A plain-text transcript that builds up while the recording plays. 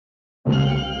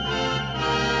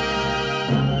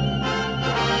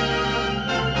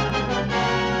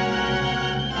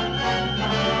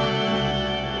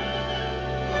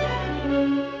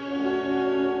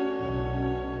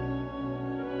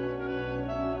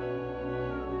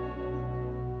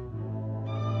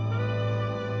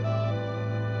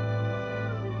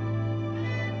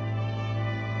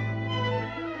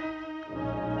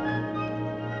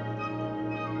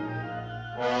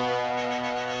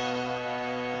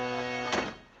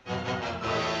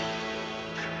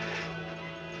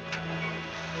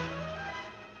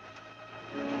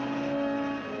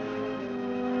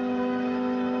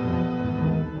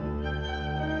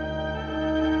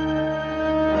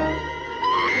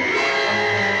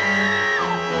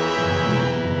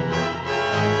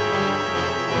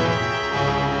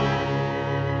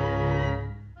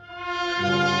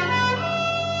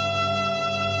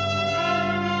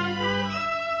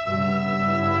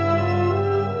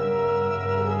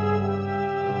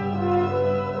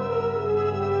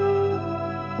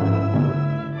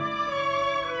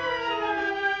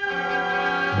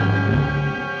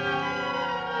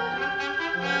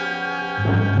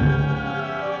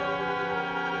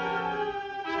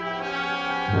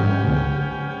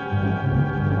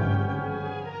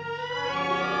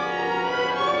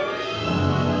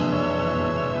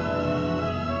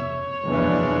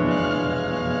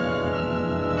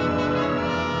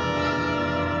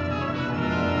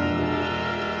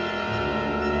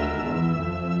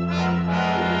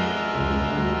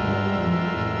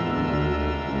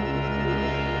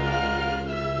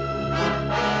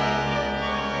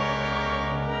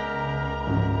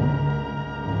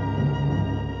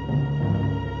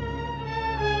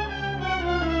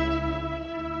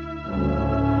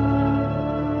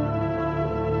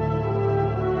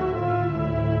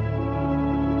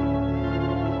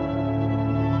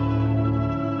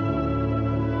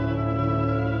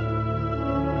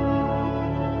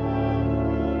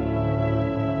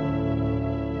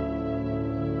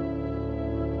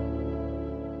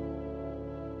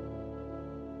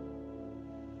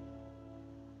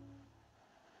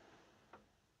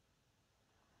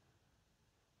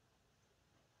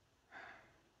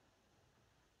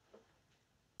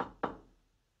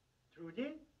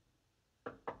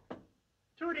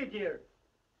Judy, dear.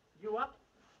 You up?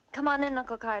 Come on in,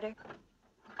 Uncle Carter.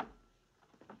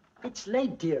 It's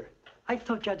late, dear. I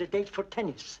thought you had a date for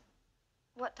tennis.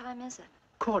 What time is it?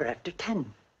 10:15.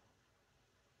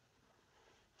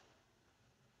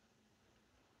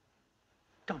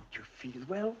 Don't you feel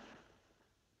well?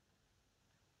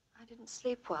 I didn't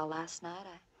sleep well last night.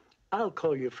 I'll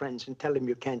call your friends and tell them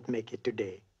you can't make it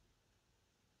today.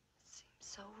 It seems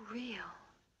so real.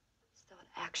 As though it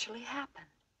actually happened.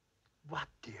 What,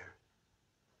 dear?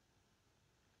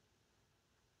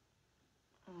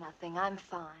 Nothing. I'm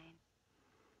fine.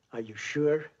 Are you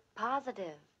sure?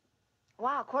 Positive.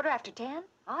 Wow, 10:15?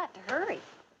 I'll have to hurry.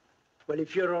 Well,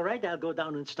 if you're all right, I'll go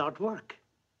down and start work.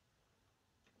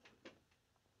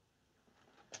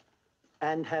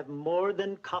 And have more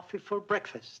than coffee for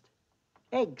breakfast.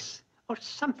 Eggs or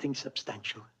something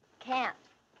substantial. Can't.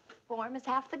 Form is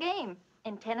half the game,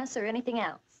 in tennis or anything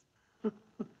else.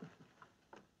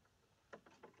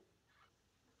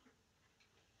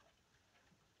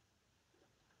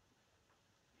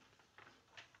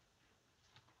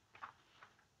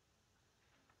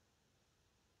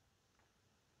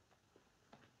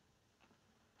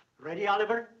 Ready,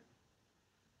 Oliver?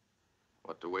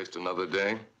 What, to waste another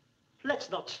day? Let's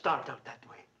not start out that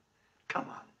way. Come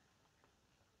on.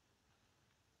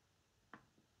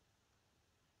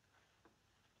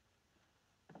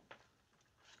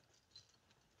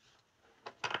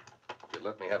 If you'd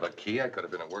let me have a key, I could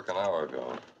have been at work an hour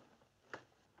ago.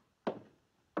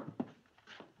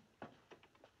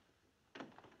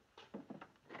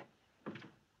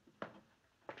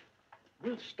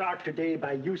 We'll start today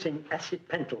by using acid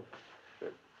pentyl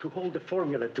to hold the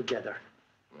formula together.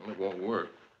 Well, it won't work.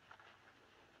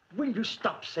 Will you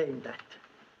stop saying that?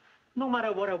 No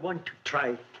matter what I want to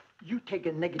try, you take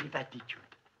a negative attitude.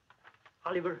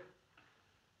 Oliver,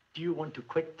 do you want to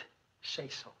quit? Say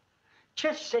so.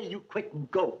 Just say you quit and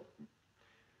go.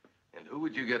 And who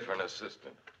would you get for an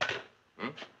assistant?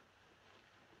 It'd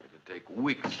take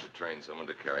weeks to train someone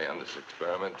to carry on this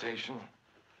experimentation.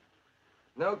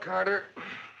 No, Carter,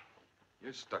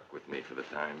 you're stuck with me for the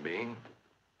time being,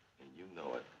 and you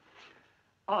know it.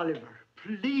 Oliver,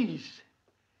 please.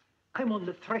 I'm on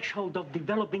the threshold of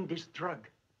developing this drug.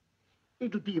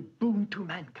 It'll be a boon to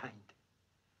mankind.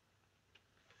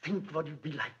 Think what it'd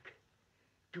be like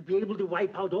to be able to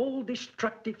wipe out all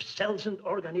destructive cells and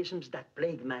organisms that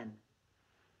plague man.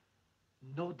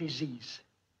 No disease,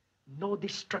 no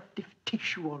destructive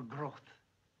tissue or growth.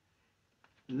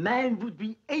 Man would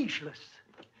be ageless.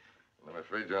 I'm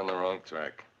afraid you're on the wrong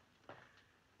track.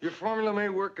 Your formula may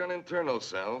work on internal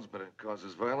cells, but it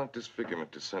causes violent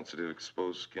disfigurement to sensitive,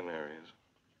 exposed skin areas.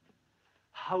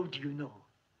 How do you know?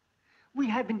 We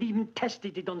haven't even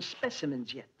tested it on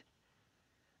specimens yet.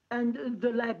 And the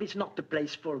lab is not the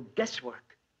place for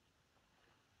guesswork.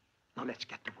 Now, let's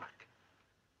get to work.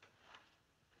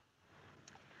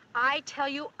 I tell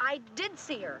you, I did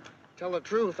see her. Tell the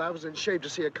truth, I was in shape to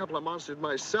see a couple of monsters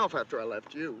myself after I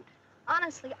left you.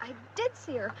 Honestly, I did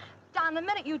see her. Don, the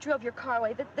minute you drove your car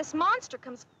away, this monster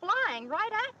comes flying right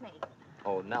at me.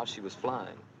 Oh, now she was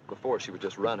flying. Before, she was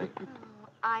just running. Oh,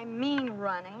 I mean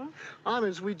running.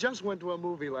 Honest, we just went to a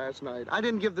movie last night. I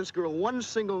didn't give this girl one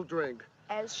single drink.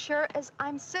 As sure as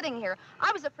I'm sitting here,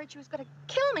 I was afraid she was going to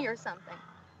kill me or something.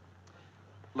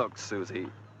 Look, Susie,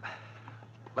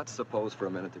 let's suppose for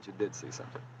a minute that you did see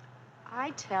something. I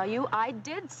tell you, I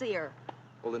did see her.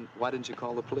 Well, then why didn't you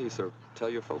call the police or tell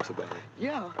your folks about it?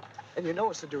 Yeah, and you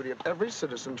know it's the duty of every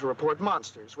citizen to report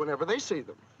monsters whenever they see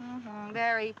them.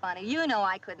 Very funny. You know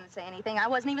I couldn't say anything. I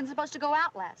wasn't even supposed to go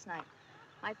out last night.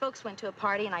 My folks went to a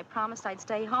party, and I promised I'd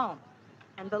stay home.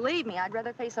 And believe me, I'd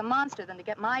rather face a monster than to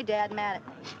get my dad mad at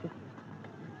me.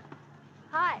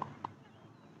 Hi.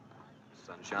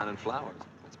 Sunshine and flowers.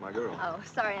 That's my girl. Oh,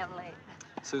 sorry I'm late.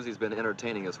 Susie's been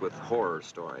entertaining us with horror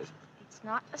stories. It's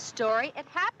not a story. It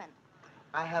happened.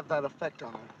 I have that effect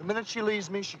on her. The minute she leaves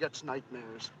me, she gets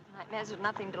nightmares. Nightmares are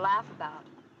nothing to laugh about.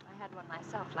 I had one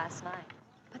myself last night.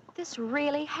 But this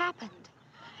really happened.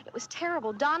 It was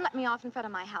terrible. Dawn let me off in front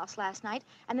of my house last night,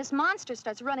 and this monster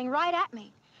starts running right at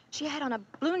me. She had on a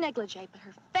blue negligee, but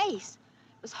her face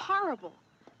was horrible.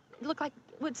 It looked like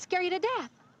it would scare you to death.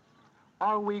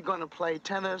 Are we going to play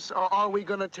tennis, or are we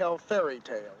going to tell fairy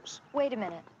tales? Wait a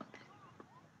minute.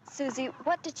 Susie,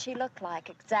 what did she look like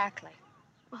exactly?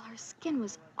 Well, her skin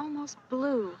was almost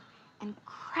blue and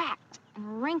cracked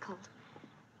and wrinkled,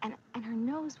 and her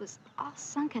nose was all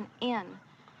sunken in.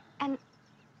 And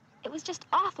it was just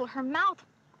awful. Her mouth,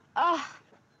 ugh.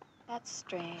 That's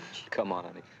strange. Come on,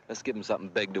 honey. Let's give him something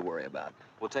big to worry about.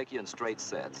 We'll take you in straight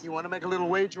sets. You want to make a little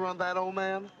wager on that, old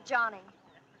man? Johnny,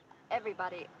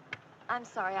 everybody, I'm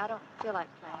sorry, I don't feel like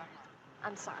playing.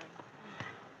 I'm sorry.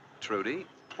 Trudy,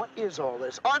 What is all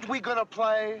this? Aren't we gonna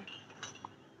play?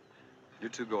 you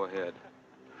two go ahead.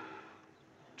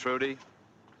 Trudy,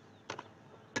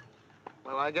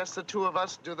 Well, I guess the two of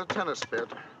us do the tennis bit.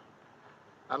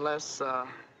 Unless,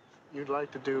 you'd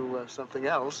like to do something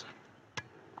else.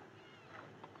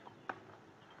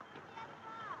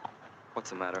 what's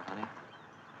the matter, honey?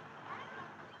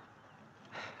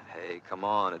 Hey, come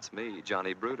on, it's me,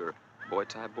 Johnny Bruder.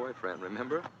 Boy-type boyfriend,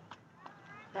 remember?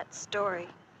 That story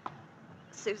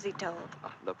Susie told.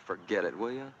 Oh, look, forget it,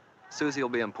 will you? Susie will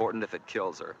be important if it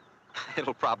kills her.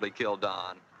 It'll probably kill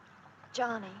Don.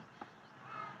 Johnny,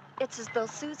 it's as though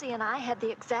Susie and I had the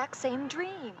exact same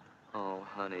dream. Oh,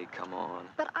 honey, come on.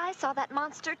 But I saw that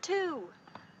monster, too.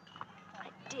 I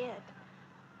did.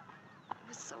 It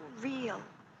was so real.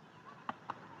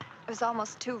 It was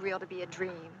almost too real to be a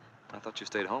dream. I thought you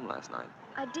stayed home last night.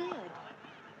 I did.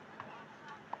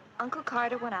 Uncle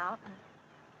Carter went out, and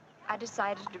I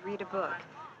decided to read a book.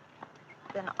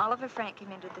 Then Oliver Frank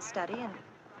came into the study, and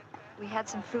we had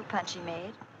some fruit punch he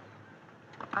made.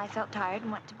 I felt tired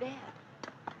and went to bed.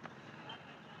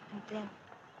 And then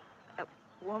that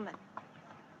woman,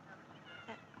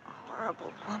 that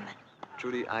horrible woman.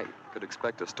 Trudy, I could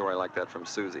expect a story like that from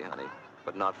Susie, honey,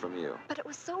 but not from you. But it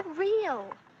was so real.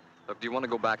 Look, do you want to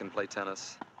go back and play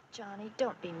tennis? Johnny,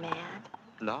 don't be mad.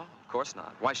 No, of course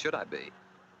not. Why should I be?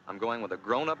 I'm going with a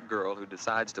grown-up girl who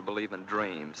decides to believe in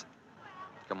dreams.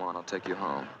 Come on, I'll take you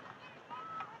home.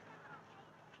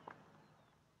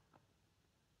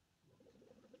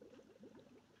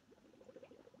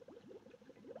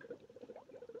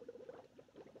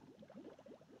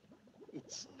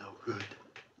 It's no good.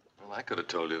 Well, I could have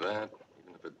told you that.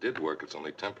 Even if it did work, it's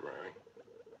only temporary.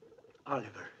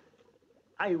 Oliver,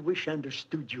 I wish I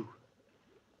understood you.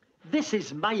 This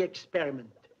is my experiment.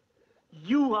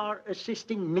 You are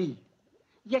assisting me.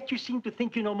 Yet you seem to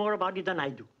think you know more about it than I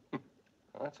do.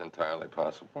 Well, that's entirely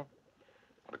possible. Want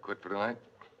to quit for tonight?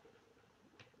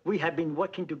 We have been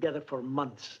working together for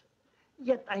months.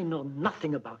 Yet I know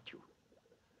nothing about you.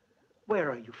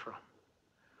 Where are you from?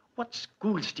 What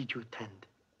schools did you attend?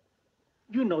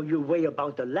 You know your way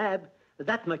about the lab.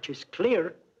 That much is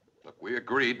clear. Look, we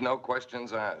agreed, no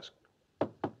questions asked.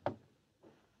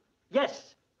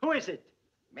 Yes. Who is it?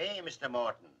 Me, Mr.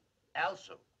 Morton.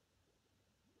 Elsu.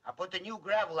 I put the new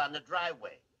gravel on the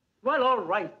driveway. Well, all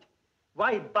right.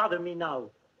 Why bother me now?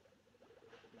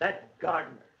 That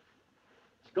gardener.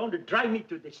 It's going to drive me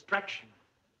to distraction.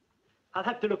 I'll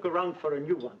have to look around for a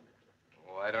new one.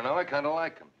 Oh, I don't know. I kind of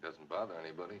like him. He doesn't bother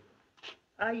anybody.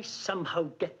 I somehow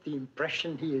get the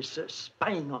impression he is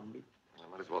spying on me. I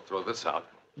might as well throw this out.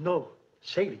 No,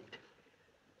 save it.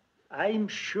 I'm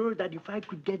sure that if I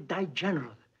could get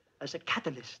General as a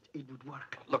catalyst, it would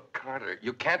work. Look, Carter,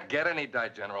 you can't get any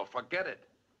General. Forget it.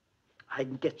 I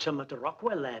can get some at the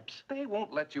Rockwell Labs. They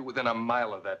won't let you within a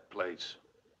mile of that place.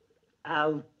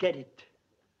 I'll get it.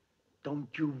 Don't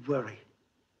you worry.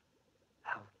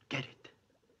 I'll get it.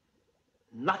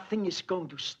 Nothing is going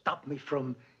to stop me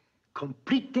from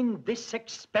completing this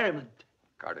experiment.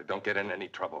 Carter, don't get in any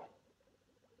trouble.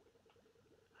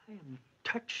 I am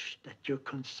touched that you're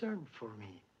concerned for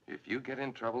me. If you get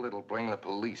in trouble, it'll bring the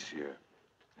police here.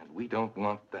 And we don't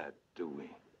want that, do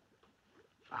we?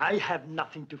 I have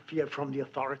nothing to fear from the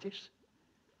authorities.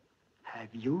 Have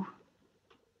you?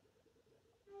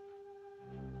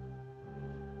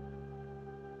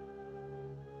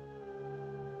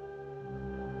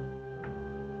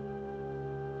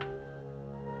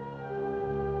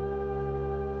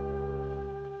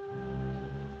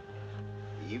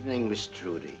 Evening, Miss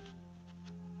Trudy.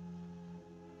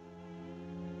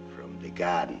 From the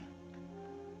garden.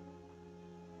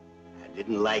 I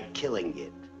didn't like killing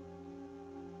it.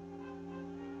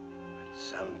 But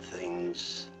some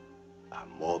things are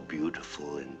more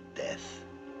beautiful in death.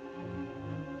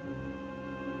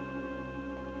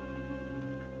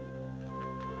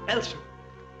 Elsa,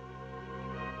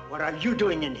 what are you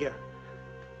doing in here?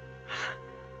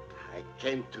 I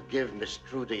came to give Miss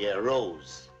Trudy a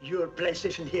rose. Your place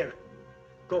isn't here.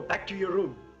 Go back to your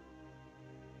room.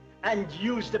 And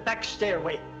use the back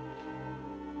stairway.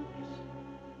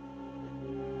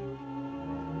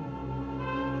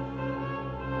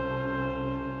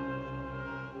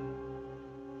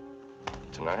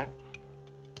 Tonight?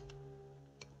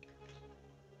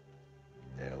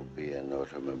 There'll be an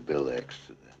automobile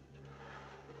accident.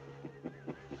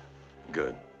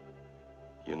 Good.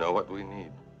 You know what we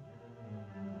need.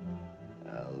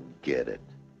 I'll get it.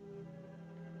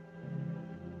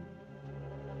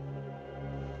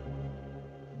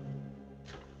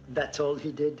 That's all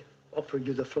he did, offer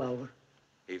you the flower.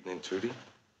 Evening, Trudy.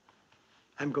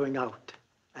 I'm going out.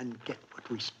 and get what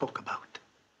we spoke about.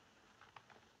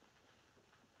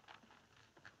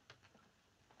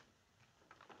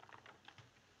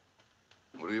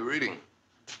 What are you reading?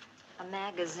 A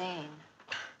magazine.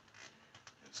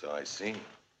 So I see.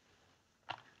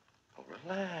 Oh,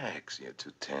 relax. You're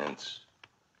too tense.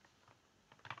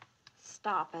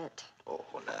 Stop it. Oh,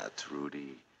 now,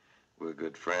 Trudy. We're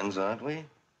good friends, aren't we?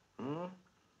 Hmm?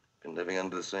 Been living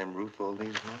under the same roof all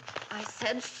these months? I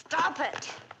said stop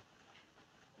it.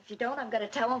 If you don't, I'm going to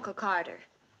tell Uncle Carter.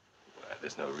 Well,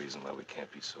 there's no reason why we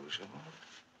can't be social.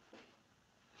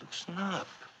 Loosen up.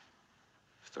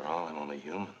 After all, I'm only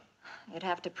human. You'd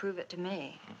have to prove it to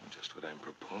me. Just what I'm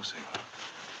proposing.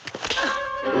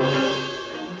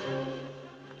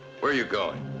 Where are you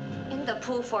going? In the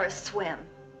pool for a swim.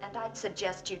 And I'd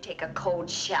suggest you take a cold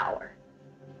shower.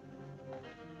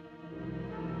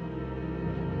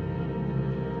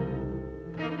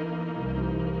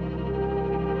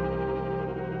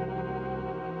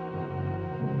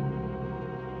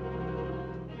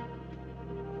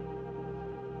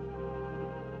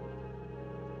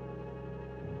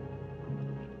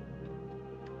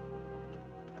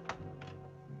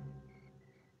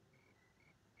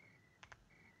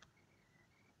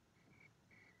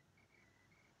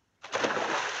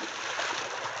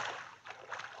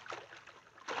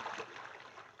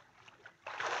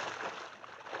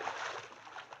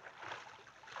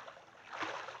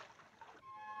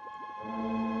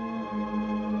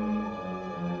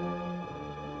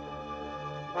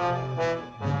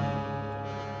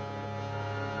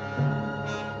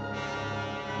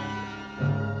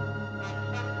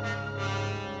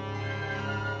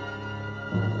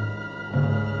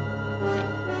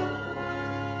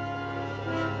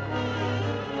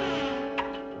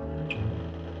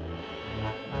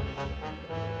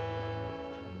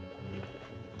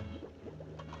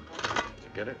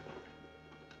 Get it?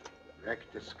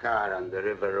 Wrecked his car on the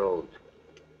river road.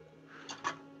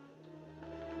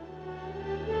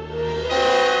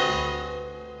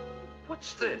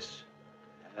 What's this?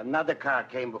 Another car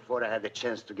came before I had the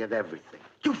chance to get everything.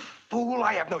 You fool!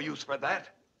 I have no use for that.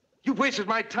 You've wasted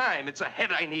my time. It's a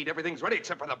head I need. Everything's ready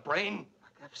except for the brain.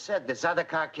 Like I've said, this other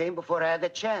car came before I had the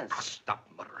chance. Ah, stop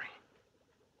muttering.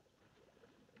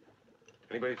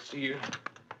 Anybody see you?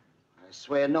 I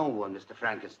swear no one, Mr.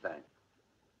 Frankenstein.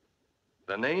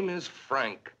 The name is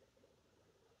Frank.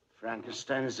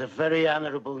 Frankenstein is a very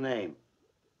honorable name.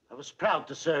 I was proud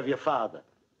to serve your father.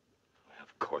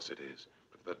 Of course it is.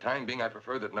 But for the time being, I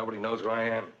prefer that nobody knows who I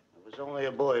am. I was only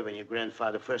a boy when your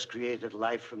grandfather first created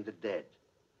life from the dead.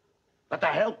 But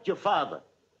I helped your father.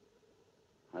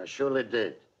 I surely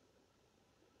did.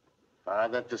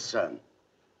 Father to son.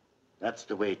 That's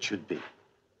the way it should be.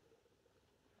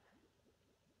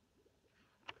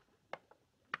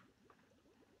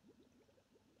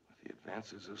 With the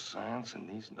advances of science and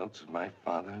these notes of my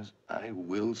father's, I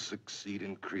will succeed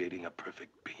in creating a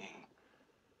perfect being.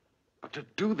 But to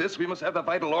do this, we must have the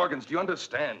vital organs. Do you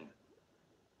understand?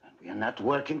 And we are not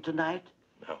working tonight?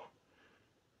 No.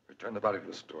 Return the body to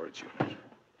the storage unit.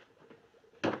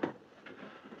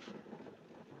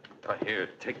 Here,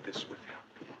 take this with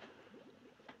you.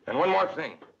 And one more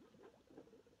thing.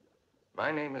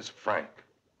 My name is Frank.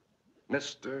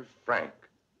 Mr. Frank.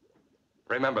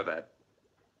 Remember that.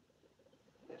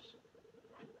 Yes.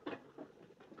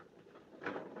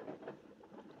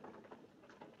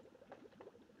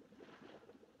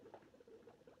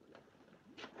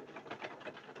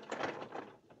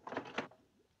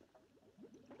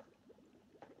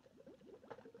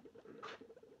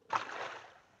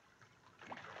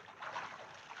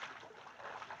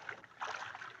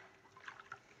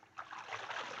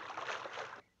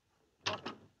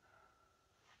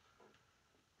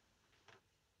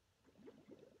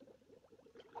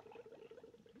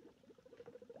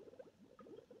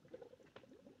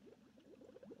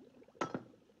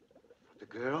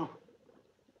 Girl?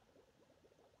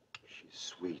 She's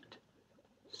sweet.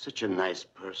 Such a nice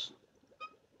person.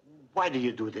 Why do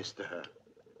you do this to her?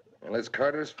 Well, it's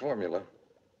Carter's formula.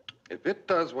 If it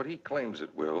does what he claims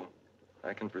it will,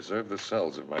 I can preserve the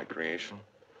cells of my creation.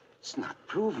 It's not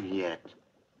proven yet.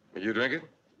 Will you drink it?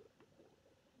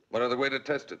 What other way to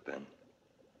test it, then?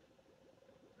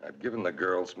 I've given the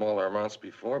girl smaller amounts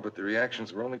before, but the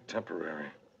reactions were only temporary.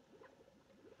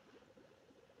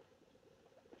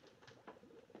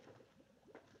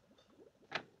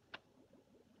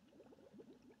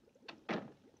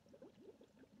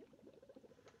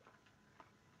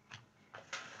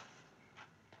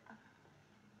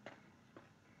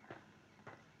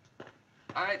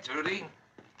 Hi, Trudy.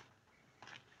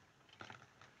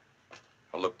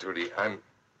 Oh, look, Trudy, I'm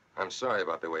sorry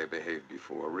about the way I behaved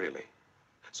before, really.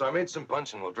 So I made some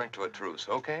punch and we'll drink to a truce,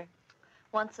 okay?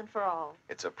 Once and for all.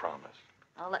 It's a promise.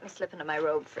 Oh, let me slip into my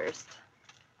robe first.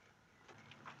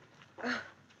 The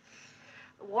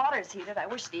water's heated. I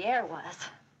wish the air was.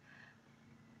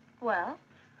 Well?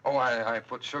 Oh, I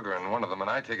put sugar in one of them and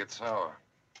I take it sour.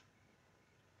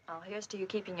 Oh, here's to you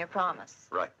keeping your promise.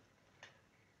 Right.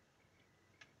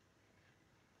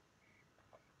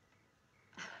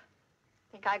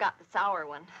 Think I got the sour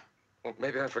one. Well,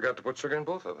 maybe I forgot to put sugar in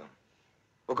both of them.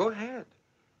 Well, go ahead.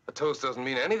 A toast doesn't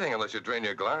mean anything unless you drain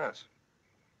your glass.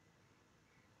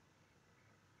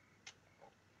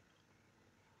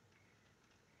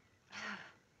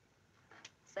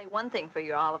 Say one thing for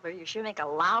you, Oliver. You sure make a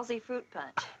lousy fruit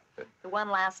punch. The one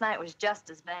last night was just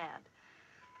as bad.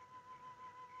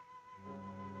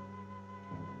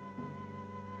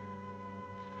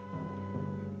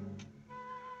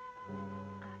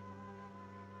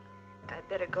 I'd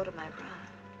better go to my room.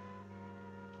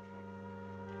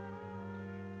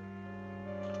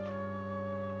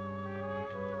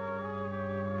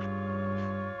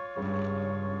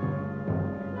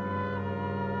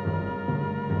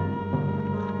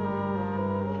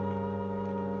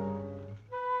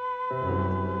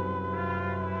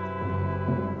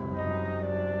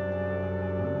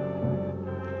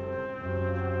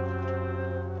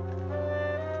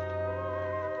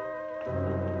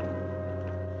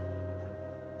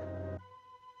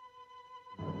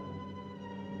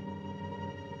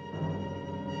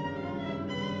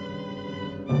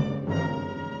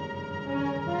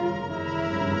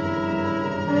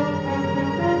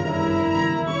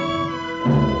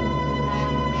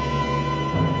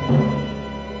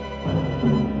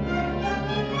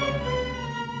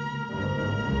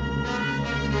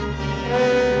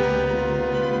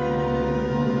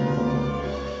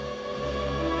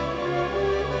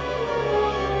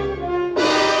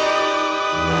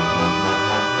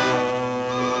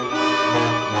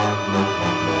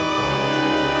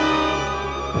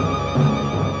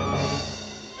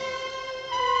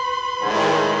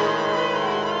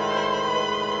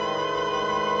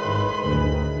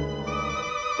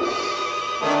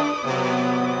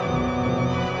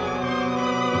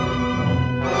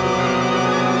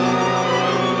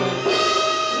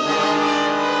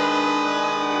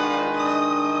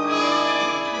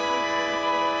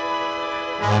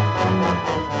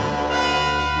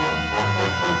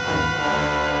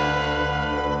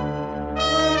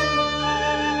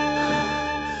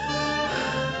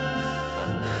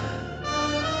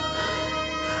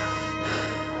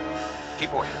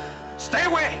 Keep away. Stay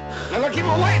away! No, no, keep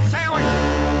away! Stay away!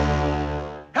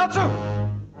 Heltsu!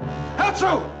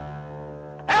 Heltsu!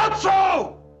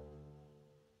 Heltsu!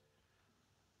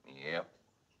 Yep.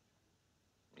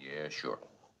 Yeah, sure.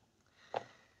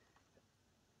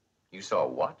 You saw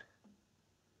what?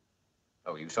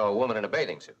 Oh, you saw a woman in a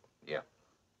bathing suit. Yeah.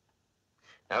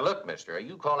 Now, look, mister, are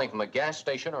you calling from a gas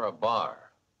station or a bar?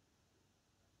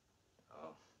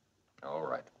 Oh, all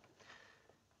right.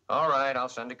 All right, I'll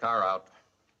send a car out.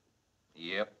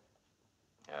 Yep.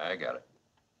 I got it.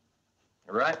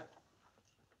 Right.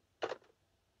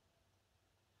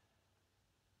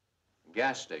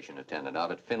 Gas station attendant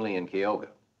out at Finley and Kyoga.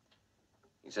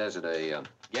 He says that a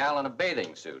gal in a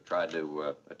bathing suit tried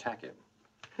to attack him.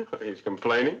 He's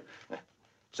complaining?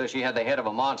 Says she had the head of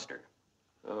a monster.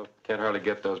 Oh, can't hardly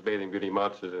get those bathing beauty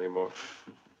monsters anymore.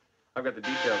 I've got the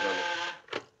details on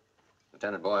it.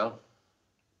 Lieutenant Boyle.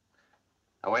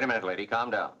 Now, wait a minute, lady. Calm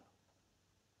down.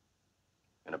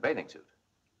 In a bathing suit.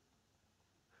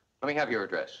 Let me have your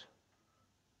address.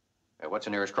 What's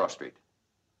the nearest cross street?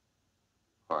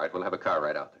 All right, we'll have a car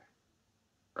right out there.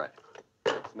 Right.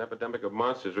 It's an epidemic of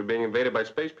monsters. We're being invaded by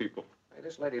space people. Hey,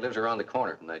 this lady lives around the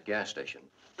corner from that gas station.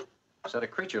 Said a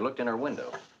creature looked in her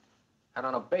window. Had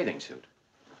on a bathing suit.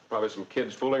 Probably some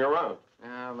kids fooling around.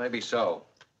 Yeah, maybe so.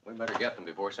 We better get them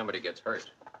before somebody gets hurt.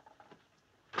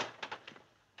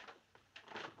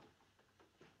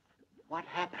 What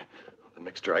happened? The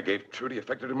mixture I gave Trudy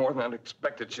affected her more than I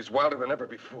expected. She's wilder than ever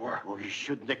before. Oh, you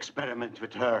shouldn't experiment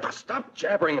with her. Now, stop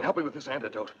jabbering and help me with this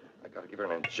antidote. I gotta give her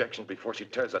an injection before she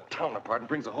tears the town apart and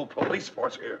brings the whole police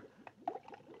force here.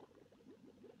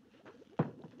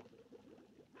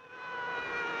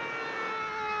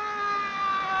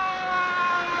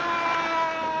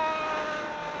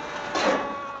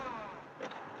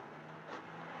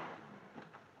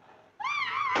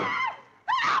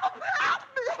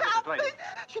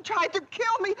 She tried to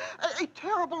kill me. A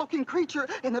terrible-looking creature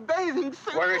in a bathing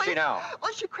suit. Where is she now?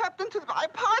 Well, she crept into my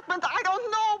apartment. I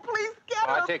don't know. Please get her.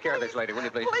 I'll take care of this lady, will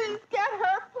you, please? Please get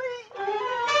her, please.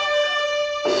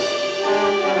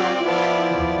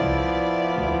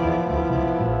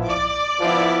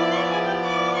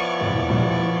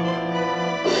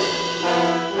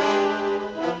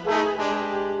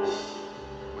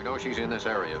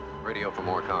 Look for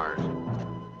more cars.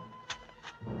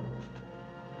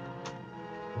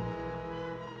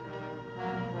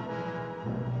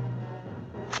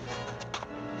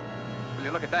 Will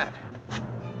you look at that?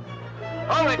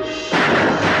 Hold it!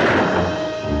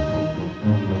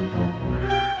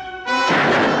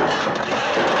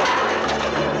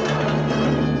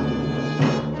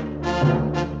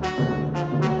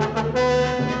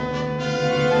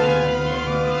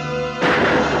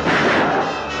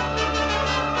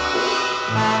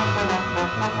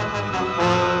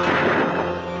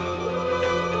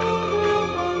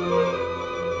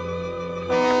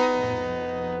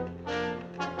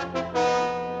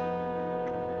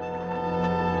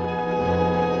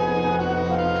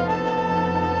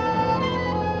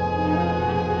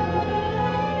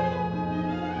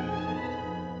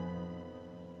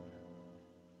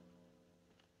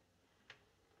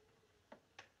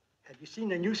 Have you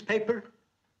seen a newspaper?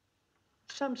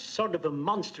 Some sort of a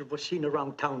monster was seen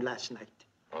around town last night.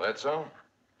 Oh, that's so?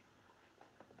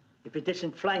 If it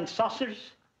isn't flying saucers,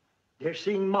 they're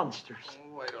seeing monsters.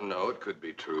 Oh, I don't know. It could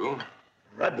be true.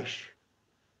 Rubbish.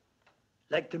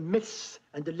 Like the myths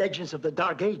and the legends of the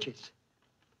Dark Ages.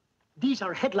 These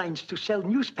are headlines to sell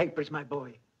newspapers, my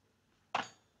boy.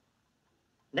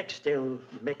 Next, they'll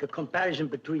make a comparison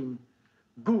between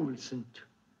ghouls and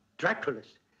Draculas.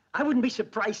 I wouldn't be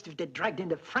surprised if they dragged in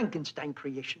the Frankenstein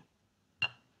creation.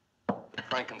 The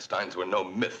Frankensteins were no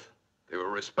myth. They were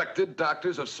respected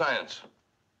doctors of science.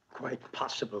 Quite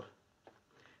possible.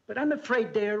 But I'm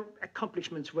afraid their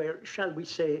accomplishments were, shall we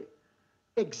say,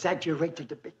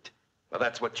 exaggerated a bit. Well,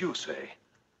 that's what you say.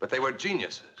 But they were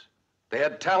geniuses. They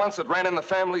had talents that ran in the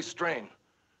family strain,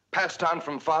 passed on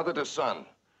from father to son,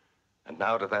 and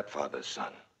now to that father's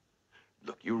son.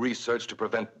 Look, you researched to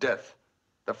prevent death.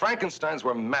 The Frankensteins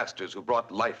were masters who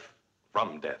brought life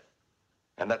from death.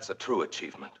 And that's a true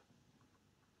achievement.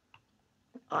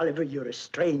 Oliver, you're a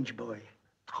strange boy.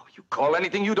 Oh, you call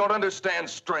anything you don't understand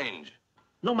strange.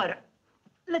 No matter.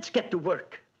 Let's get to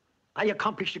work. I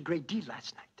accomplished a great deal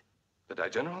last night. Did I,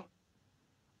 General?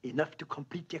 Enough to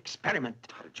complete the experiment.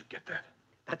 How did you get that?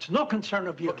 That's no concern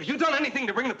of yours. Look, have you done anything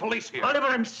to bring the police here? Oliver,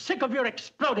 I'm sick of your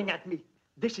exploding at me.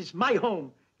 This is my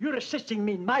home. You're assisting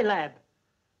me in my lab.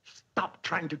 Stop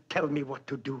trying to tell me what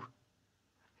to do.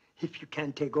 If you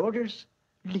can't take orders,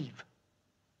 leave.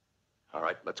 All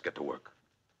right, let's get to work.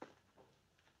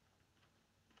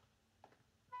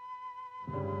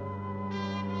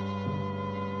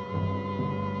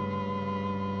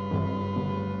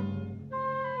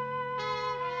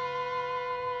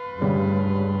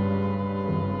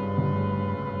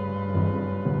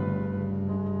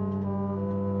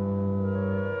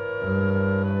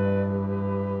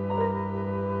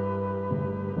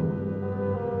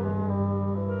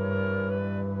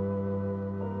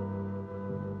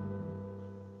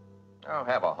 Don't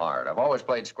have a heart. I've always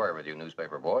played square with you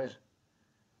newspaper boys.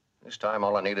 This time,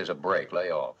 all I need is a break.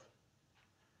 Lay off.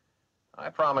 I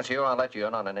promise you I'll let you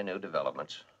in on any new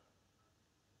developments.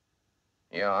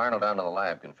 Yeah, Arnold down to the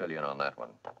lab can fill you in on that one.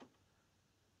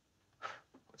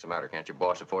 What's the matter? Can't your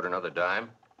boss afford another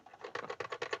dime?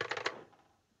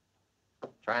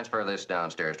 Transfer this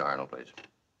downstairs to Arnold, please.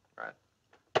 Right.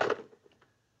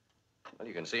 Well,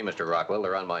 you can see, Mr. Rockwell,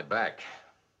 they're on my back.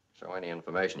 So any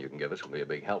information you can give us will be a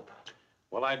big help.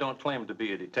 Well, I don't claim to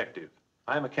be a detective.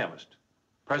 I'm a chemist,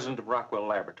 president of Rockwell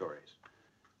Laboratories.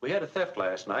 We had a theft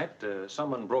last night.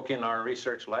 Someone broke in our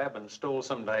research lab and stole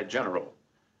some digenerol.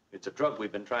 It's a drug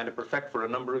we've been trying to perfect for a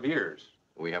number of years.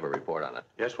 We have a report on it.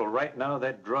 Yes, well, right now,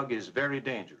 that drug is very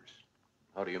dangerous.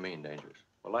 How do you mean, dangerous?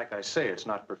 Well, like I say, it's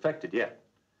not perfected yet.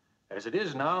 As it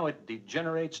is now, it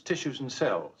degenerates tissues and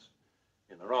cells.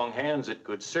 In the wrong hands, it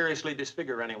could seriously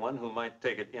disfigure anyone who might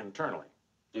take it internally.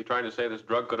 You trying to say this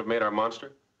drug could have made our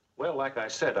monster? Well, like I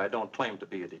said, I don't claim to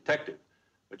be a detective,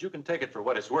 but you can take it for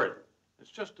what it's worth.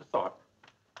 It's just a thought.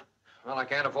 Well, I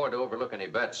can't afford to overlook any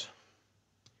bets.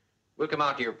 We'll come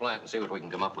out to your plant and see what we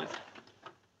can come up with.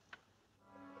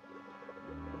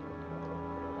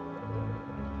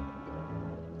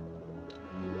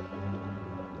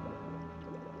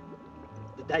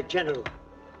 The digenerol.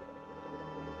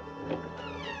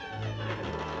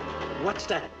 What's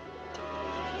that?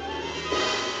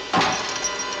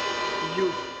 You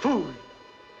fool!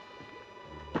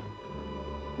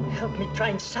 Help me try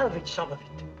and salvage some of it.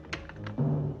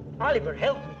 Oliver,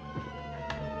 help me.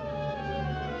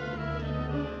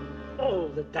 All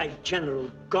the digenerol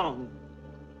gone.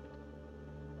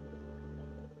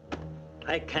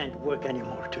 I can't work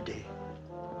anymore today.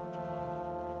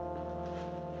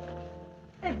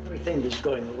 Everything is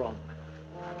going wrong.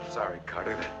 Sorry,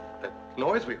 Carter. That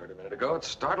noise we heard a minute ago, it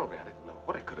startled me. I didn't know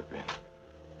what it could have been.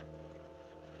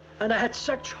 And I had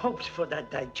such hopes for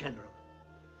that day, General.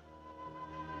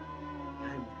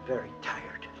 I'm very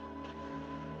tired.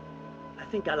 I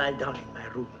think I'll lie down in my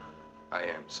room. I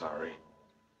am sorry.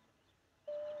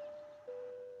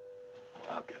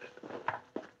 I'll get it.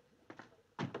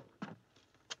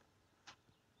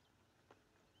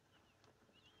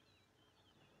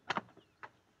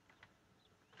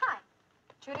 Hi.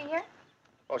 Judy here?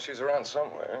 Oh, she's around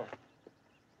somewhere.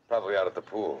 Probably out at the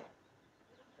pool.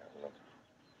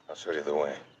 I'll show you the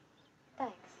way.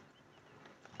 Thanks.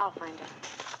 I'll find her.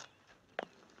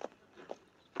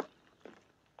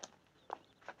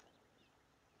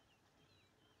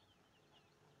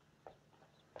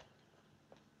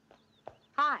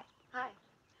 Hi. Hi.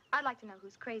 I'd like to know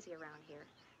who's crazy around here.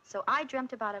 So I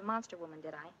dreamt about a monster woman,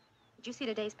 did I? Did you see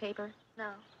today's paper?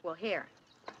 No. Well, here.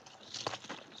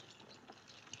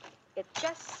 It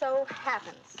just so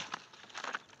happens.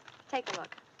 Take a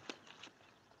look.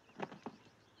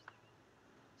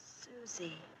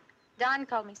 Susie. Don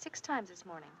called me 6 times this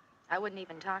morning. I wouldn't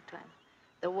even talk to him.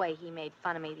 The way he made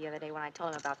fun of me the other day when I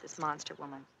told him about this monster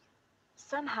woman.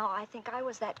 Somehow I think I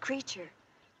was that creature.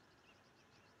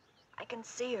 I can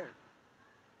see her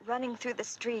running through the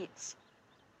streets.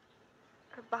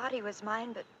 Her body was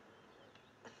mine, but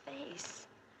the face.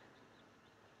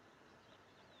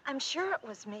 I'm sure it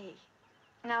was me.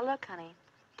 Now look, honey,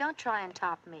 don't try and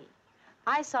top me.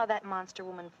 I saw that monster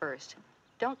woman first.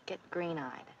 Don't get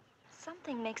green-eyed.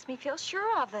 Something makes me feel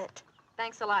sure of it.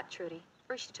 Thanks a lot, Trudy.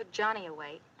 First you took Johnny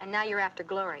away, and now you're after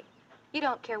Glory. You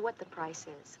don't care what the price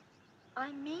is.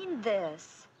 I mean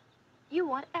this. You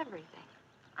want everything.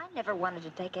 I never wanted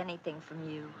to take anything from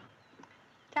you.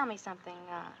 Tell me something.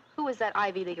 Who was that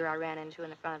Ivy Leaguer I ran into in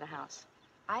the front of the house?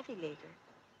 Ivy Leaguer?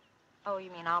 Oh,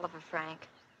 you mean Oliver Frank.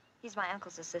 He's my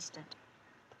uncle's assistant.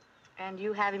 And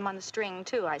you have him on the string,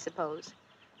 too, I suppose.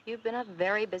 You've been a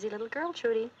very busy little girl,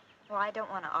 Trudy. Well, I don't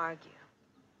want to argue.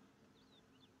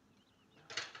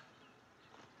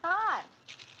 Todd.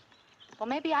 Well,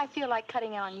 maybe I feel like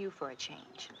cutting in on you for a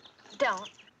change. Don't.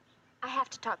 I have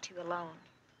to talk to you alone.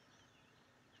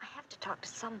 I have to talk to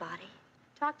somebody.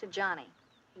 Talk to Johnny.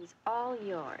 He's all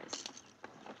yours.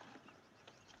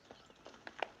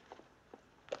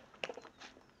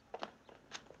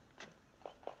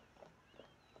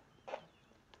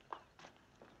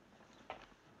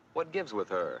 What gives with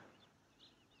her?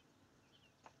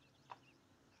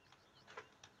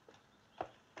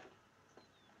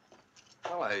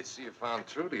 Well, I see you found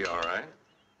Trudy all right.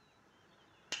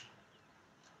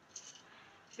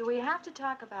 Do we have to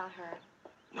talk about her?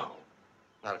 No,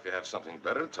 not if you have something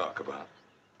better to talk about.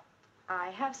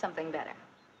 I have something better.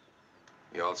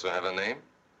 You also have a name?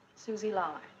 Susie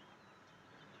Lawler.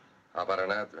 How about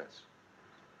an address?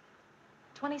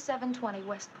 2720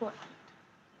 West Portland.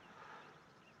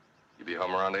 You be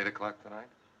home around 8 o'clock tonight?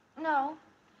 No.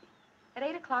 At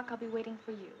 8 o'clock, I'll be waiting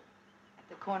for you at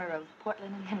the corner of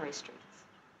Portland and Henry Streets.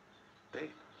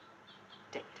 Date.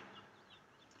 Date.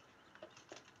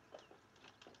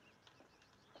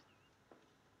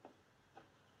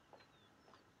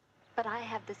 But I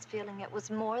have this feeling it was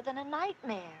more than a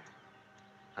nightmare.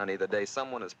 Honey, the day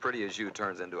someone as pretty as you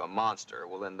turns into a monster,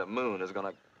 well, then the moon is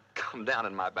gonna come down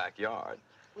in my backyard.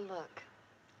 Look,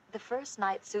 the first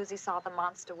night Susie saw the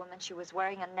monster woman, she was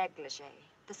wearing a negligee,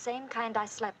 the same kind I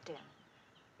slept in.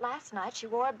 Last night, she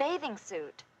wore a bathing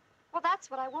suit. Well, that's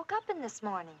what I woke up in this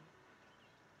morning.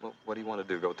 Well, what do you want to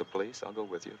do? Go with the police? I'll go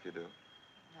with you if you do.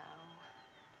 No.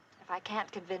 If I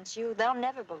can't convince you, they'll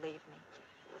never believe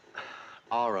me.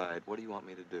 All right, what do you want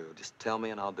me to do? Just tell me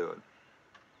and I'll do it.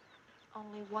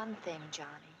 Only one thing,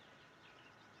 Johnny.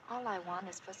 All I want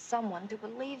is for someone to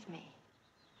believe me.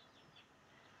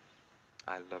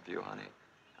 I love you, honey.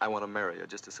 I want to marry you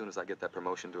just as soon as I get that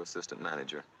promotion to assistant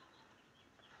manager.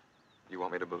 You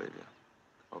want me to believe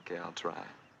you? Okay, I'll try.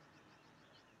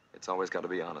 It's always got to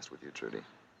be honest with you, Trudy.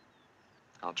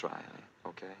 I'll try, honey,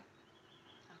 okay?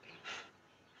 Okay.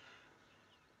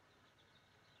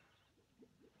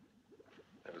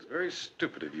 It was very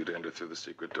stupid of you to enter through the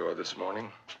secret door this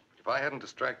morning. If I hadn't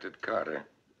distracted Carter,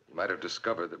 he might have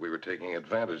discovered that we were taking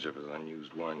advantage of his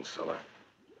unused wine cellar.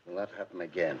 Will that happen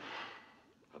again?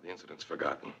 Well, the incident's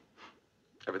forgotten.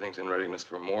 Everything's in readiness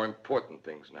for more important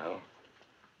things now.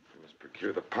 We must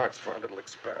procure the parts for our little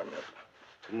experiment.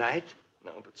 Tonight?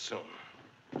 No, but soon.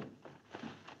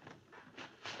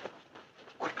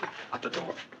 Quickly, out the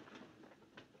door.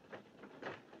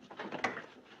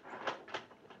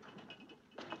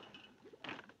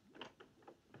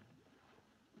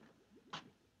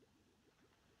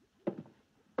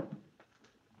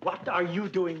 What are you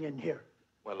doing in here?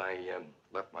 Well, I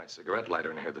left my cigarette lighter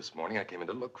in here this morning. I came in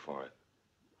to look for it.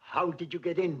 How did you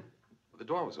get in? The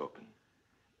door was open.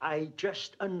 I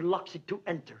just unlocked it to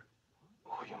enter.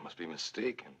 Oh, you must be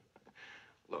mistaken.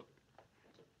 Look,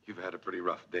 you've had a pretty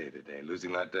rough day today,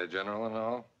 losing that general and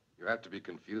all. You're apt to be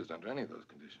confused under any of those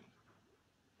conditions.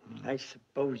 I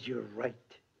suppose you're right.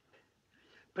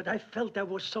 But I felt I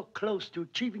was so close to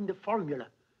achieving the formula.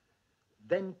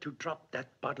 Then to drop that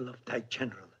bottle of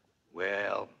General.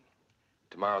 Well,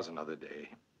 tomorrow's another day.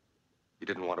 You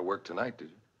didn't want to work tonight, did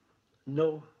you?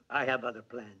 No, I have other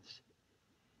plans.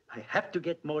 I have to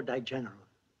get more General.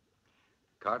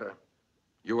 Carter,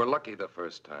 you were lucky the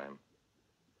first time.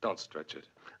 Don't stretch it.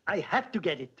 I have to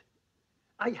get it.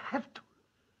 I have to.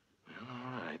 Well,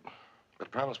 all right.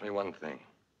 But promise me one thing.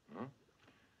 Hmm?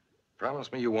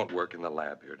 Promise me you won't work in the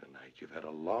lab here tonight. You've had a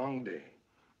long day.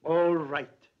 All right.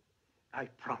 I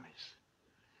promise.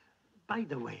 By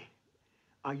the way,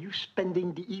 are you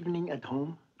spending the evening at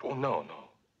home? Oh, no.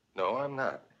 No, I'm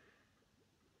not.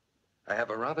 I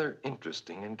have a rather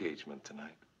interesting engagement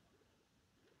tonight.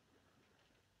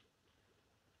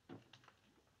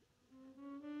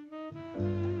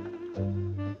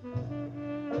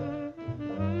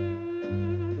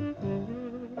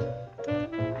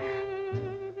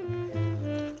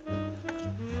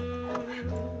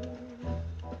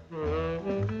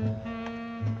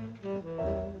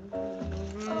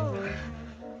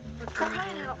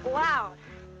 Crying out loud.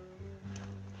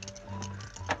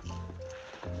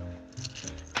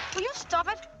 Will you stop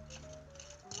it?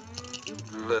 You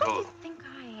Who do little... you think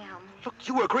I am? Look,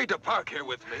 you agreed to park here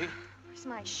with me. Where's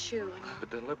my shoe? But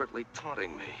deliberately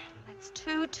taunting me. That's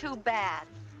too bad.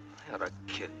 I ought to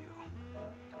kill you.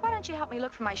 Why don't you help me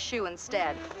look for my shoe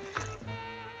instead?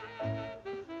 Now,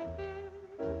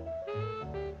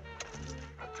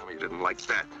 tell me you didn't like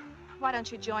that. Why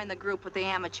don't you join the group with the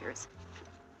amateurs?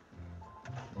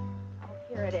 Oh,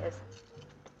 here it is.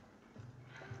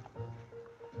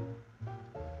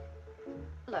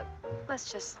 Look,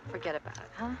 let's just forget about it,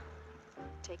 huh?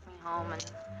 Take me home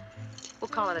and we'll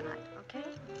call it a night, okay?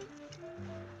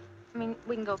 I mean,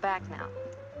 we can go back now.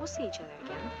 We'll see each other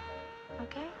again,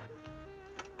 okay?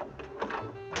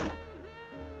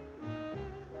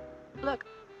 Look,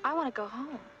 I want to go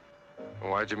home.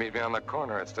 Why'd you meet me on the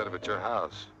corner instead of at your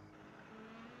house?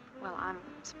 Well, I'm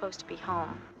supposed to be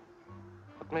home.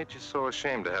 What made you so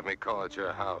ashamed to have me call at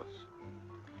your house?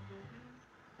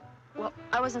 Well,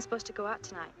 I wasn't supposed to go out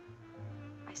tonight.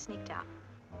 I sneaked out.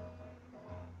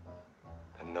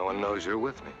 And no one knows you're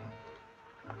with me.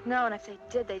 No, and if they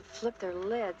did, they'd flip their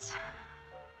lids.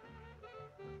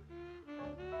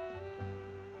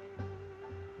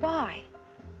 Why?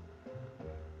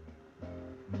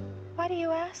 Why do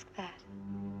you ask that?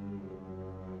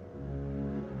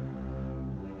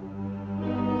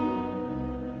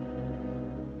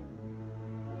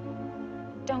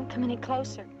 Don't come any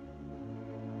closer.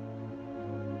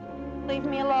 Leave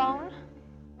me alone.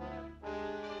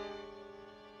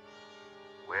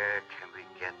 Where can we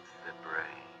get the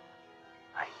brain?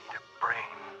 I need a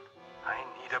brain. I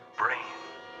need a brain.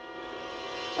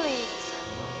 Please.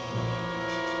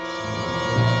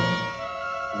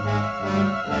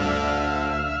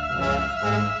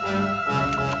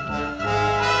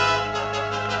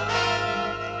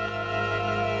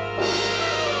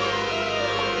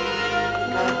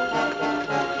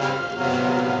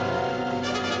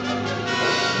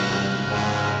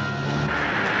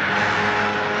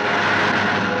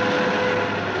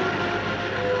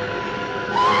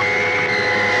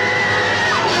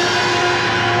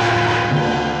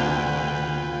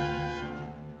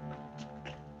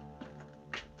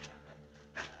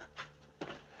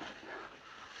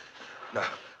 Now,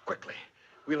 quickly,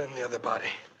 wheel in the other body.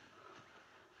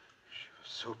 She was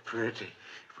so pretty.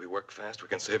 If we work fast, we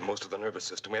can save most of the nervous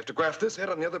system. We have to graft this head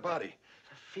on the other body.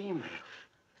 A female.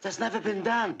 That's never been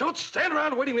done. Don't stand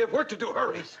around waiting. We have work to do.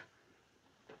 Hurry.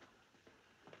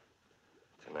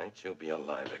 Tonight, you'll be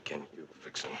alive again, you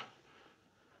vixen.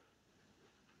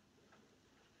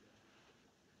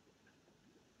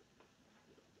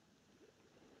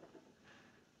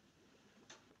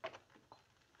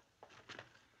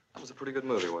 That was a pretty good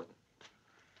movie, wasn't it?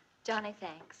 Johnny,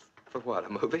 thanks For what, a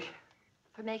movie?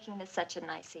 for making this such a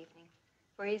nice evening,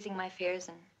 for easing my fears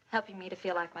and helping me to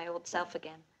feel like my old self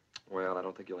again. Well, I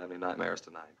don't think you'll have any nightmares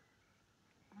tonight.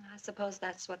 I suppose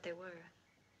that's what they were.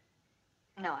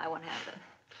 No, I won't have them.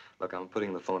 Look, I'm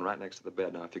putting the phone right next to the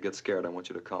bed now. If you get scared, I want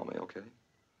you to call me, okay?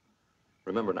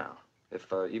 Remember now,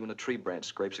 if even a tree branch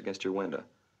scrapes against your window,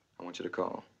 I want you to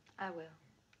call. I will.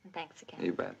 And thanks again.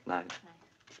 You bet. Night. Night.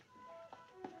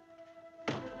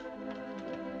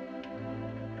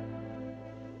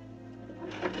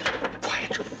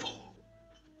 Quiet, you fool.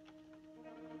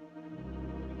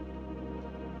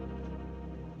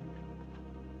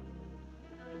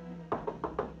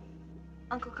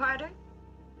 Uncle Carter?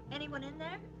 Anyone in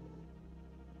there?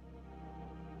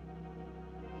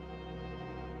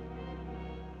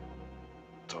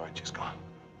 It's all right, she's gone.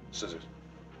 Scissors.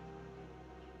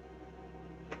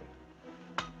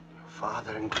 Your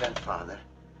father and grandfather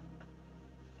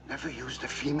never used a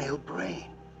female brain.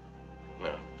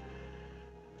 No.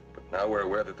 But now we're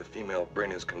aware that the female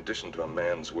brain is conditioned to a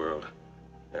man's world.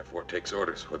 Therefore, it takes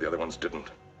orders where the other ones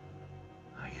didn't.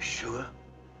 Are you sure?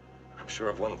 I'm sure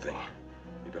of one thing.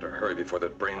 You better hurry before the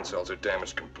brain cells are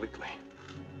damaged completely.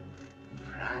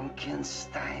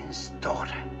 Frankenstein's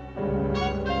daughter.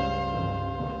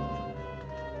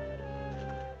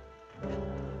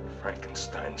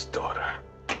 Frankenstein's daughter.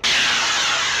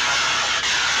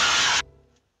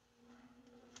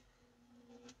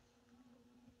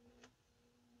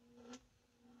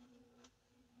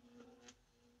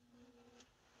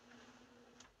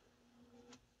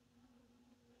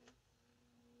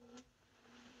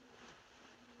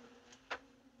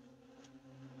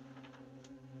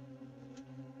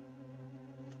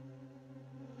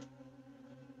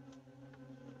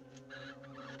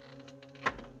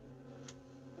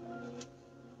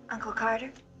 Uncle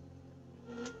Carter?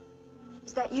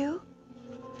 Is that you?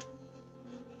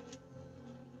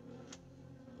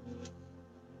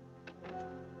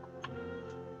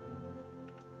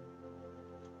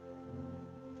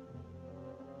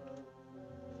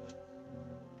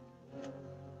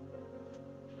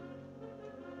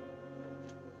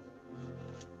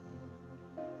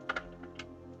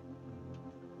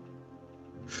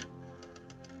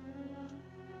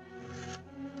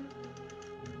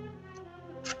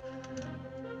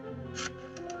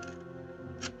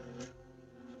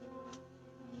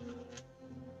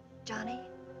 Johnny?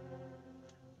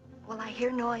 Well, I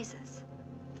hear noises.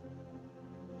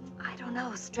 I don't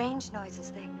know, strange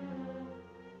noises.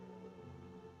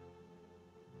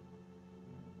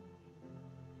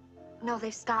 No,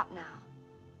 they've stopped now.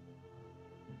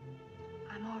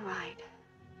 I'm all right.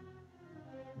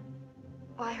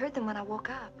 Well, I heard them when I woke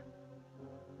up.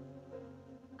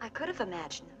 I could have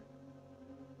imagined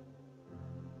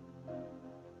them.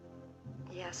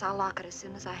 Yes, I'll lock it as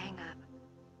soon as I hang up.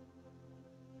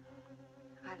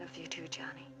 I love you too,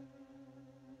 Johnny.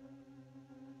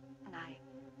 Good night,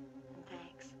 and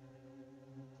thanks.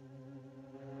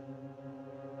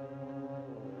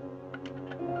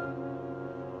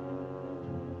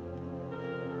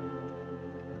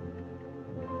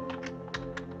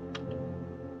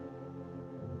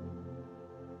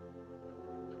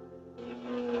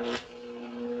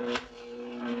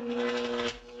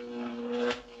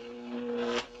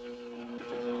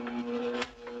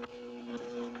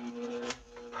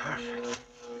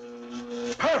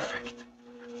 Perfect.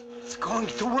 It's going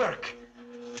to work.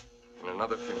 In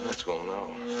another few minutes, we'll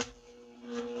know.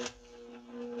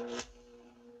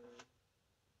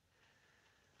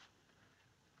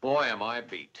 Boy, am I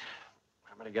beat.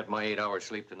 I'm gonna get my 8 hours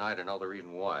sleep tonight and know the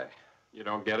reason why. You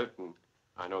don't get it, and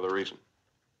I know the reason.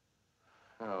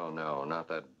 Oh, no, not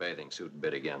that bathing suit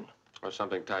bit again. Or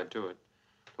something tied to it.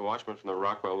 The watchman from the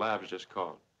Rockwell Labs just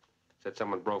called. Said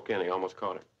someone broke in. He almost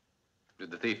caught him.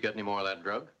 Did the thief get any more of that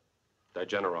drug?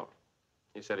 Digenerol.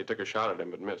 He said he took a shot at him,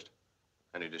 but missed.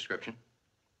 Any description?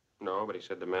 No, but he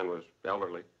said the man was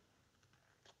elderly.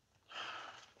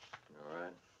 All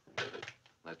right.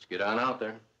 Let's get on out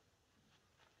there.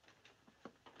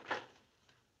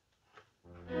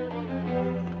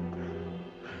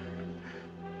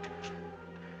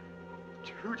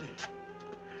 Trudy.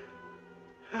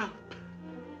 Help.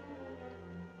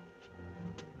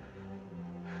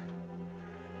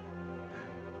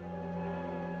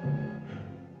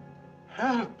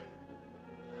 Help.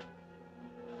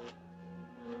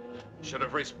 Should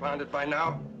have responded by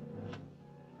now.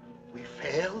 We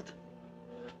failed?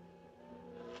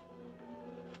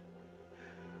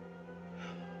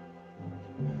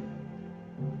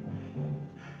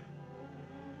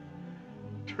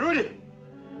 Trudy!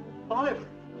 Oliver!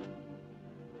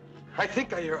 I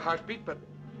think I hear a heartbeat, but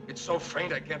it's so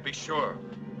faint I can't be sure.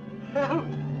 Help!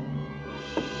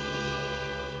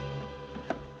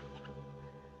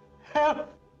 Help!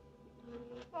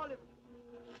 Oliver!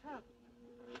 Help!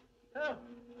 Help!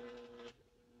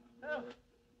 Help!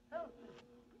 Help!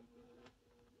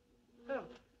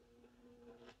 Help!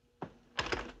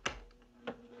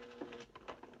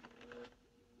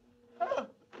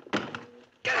 Help!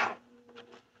 Get out!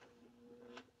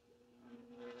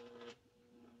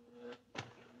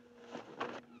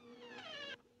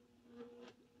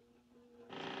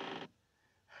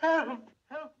 Help!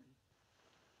 Help me!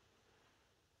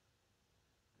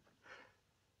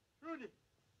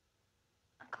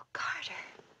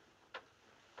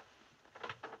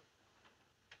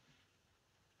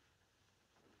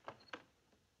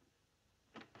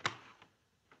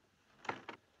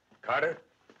 Carter?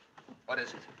 What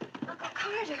is it? Uncle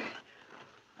Carter.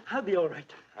 I'll be all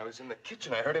right. I was in the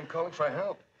kitchen. I heard him calling for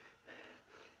help.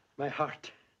 My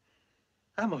heart.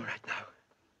 I'm all right now.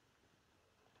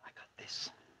 I got this.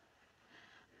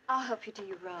 I'll help you to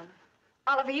your room.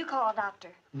 Oliver, you call a doctor.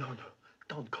 No,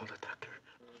 don't call a doctor.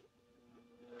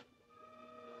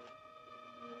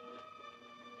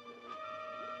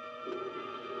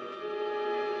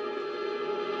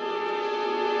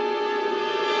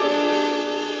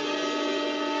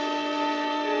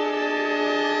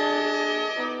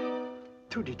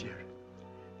 Trudy, dear,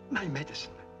 my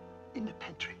medicine in the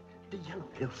pantry, the yellow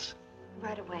pills.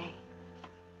 Right away.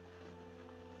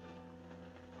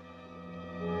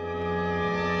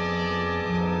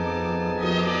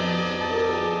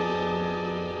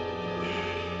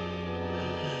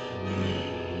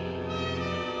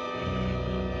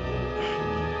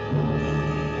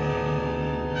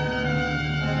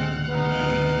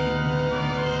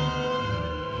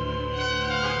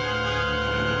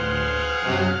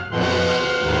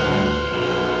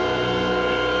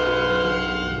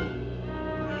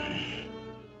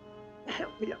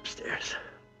 Help me upstairs.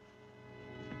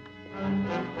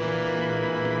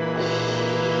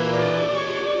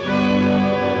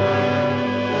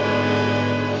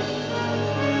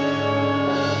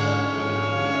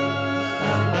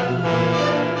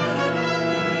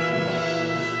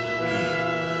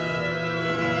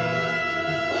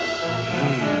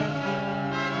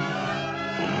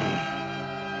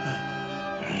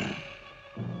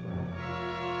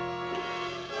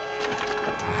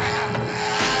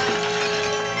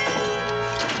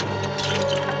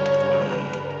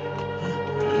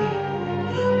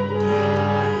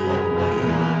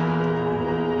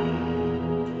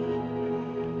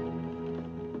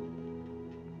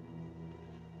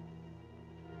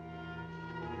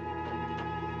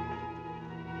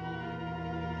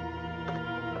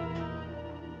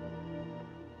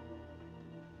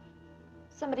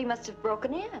 Somebody must have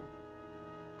broken in.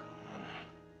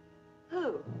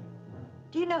 Who?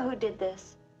 Do you know who did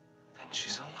this? Then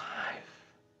she's alive.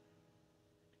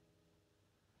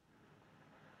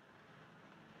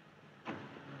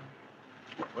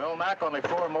 Well, Mac, only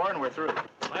 4 more and we're through.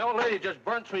 My old lady just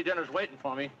burnt 3 dinners waiting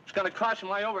for me. It's gonna cost me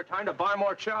my overtime to buy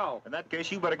more chow. In that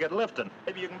case, you better get lifting.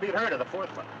 Maybe you can beat her to the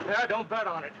 4th one. Yeah, don't bet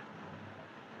on it.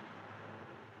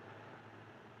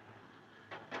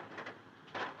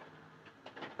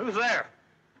 Who's there?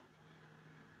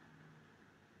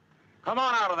 Come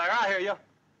on out of there, I hear you.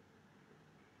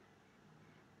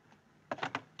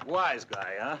 Wise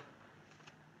guy, huh?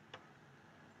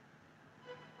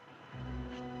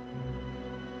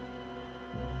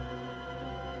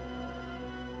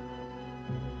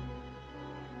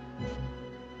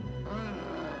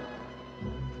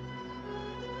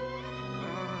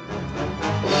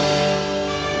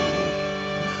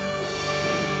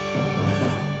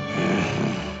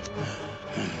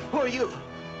 Who are you?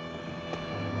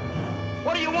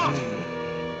 What do you want?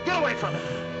 Get away from me.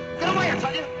 Get away, I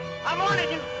tell you. I'm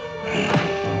warning you.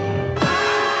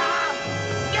 Ah!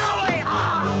 Get away!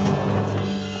 Ah!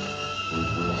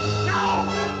 No!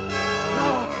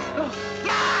 No!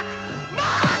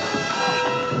 Mark!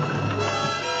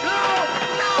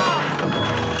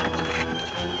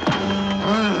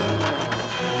 Mark!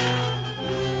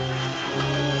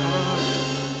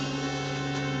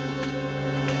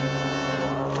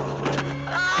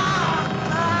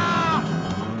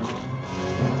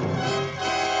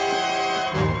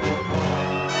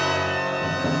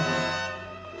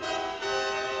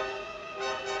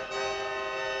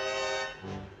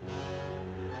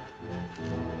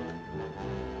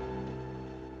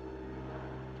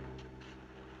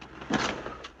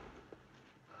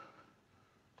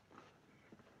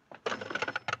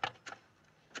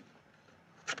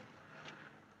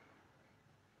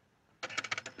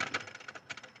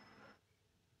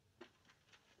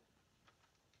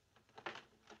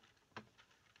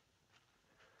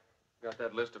 Got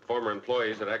that list of former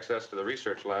employees that access to the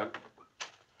research lab.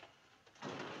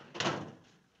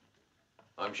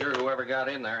 I'm sure whoever got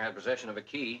in there had possession of a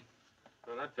key.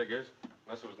 Well, that figures,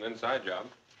 unless it was an inside job.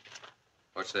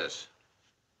 What's this?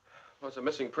 Well, it's a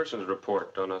missing persons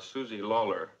report on a Susie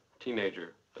Lawler,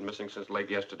 teenager, been missing since late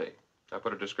yesterday. I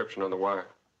put a description on the wire.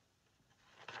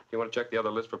 You want to check the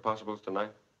other list for possibles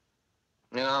tonight?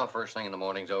 No, first thing in the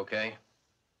morning's okay.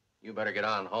 You better get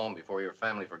on home before your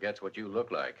family forgets what you look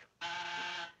like.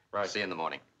 Right. See you in the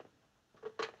morning.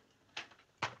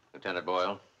 Lieutenant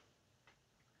Boyle.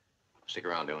 Stick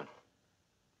around, Dillon.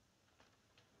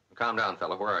 Calm down,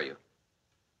 fella. Where are you?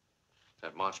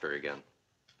 That monster again.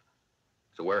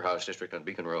 It's a warehouse district on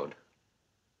Beacon Road.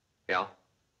 Yeah?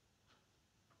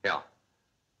 Yeah.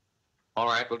 All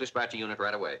right, we'll dispatch a unit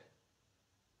right away.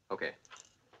 Okay.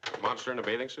 Monster in a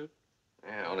bathing suit?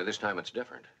 Yeah, only this time it's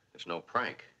different. It's no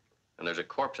prank. And there's a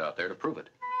corpse out there to prove it.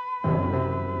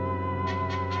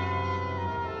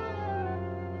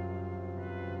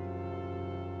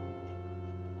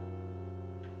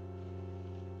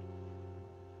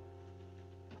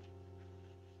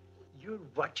 You're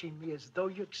watching me as though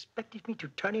you expected me to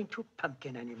turn into a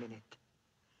pumpkin any minute.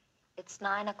 It's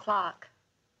 9 o'clock.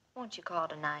 Won't you call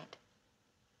tonight?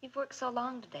 You've worked so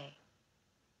long today.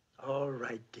 All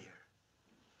right, dear.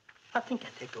 I think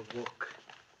I'll take a walk.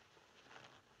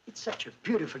 It's such a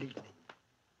beautiful evening.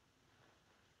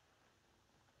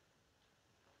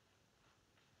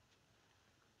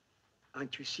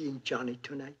 Aren't you seeing Johnny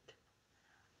tonight?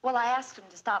 Well, I asked him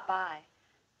to stop by.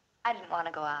 I didn't want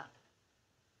to go out.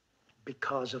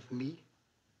 Because of me?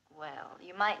 Well,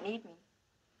 you might need me.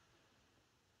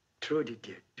 Trudy,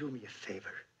 dear, do me a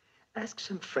favor. Ask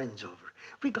some friends over.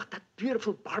 We got that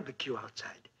beautiful barbecue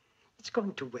outside. It's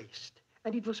going to waste,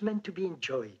 and it was meant to be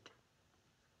enjoyed.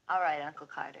 All right, Uncle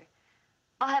Carter.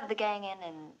 I'll have the gang in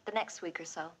the next week or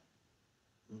so.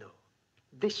 No,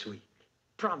 this week.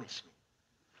 Promise me.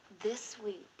 This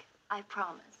week, I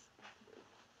promise.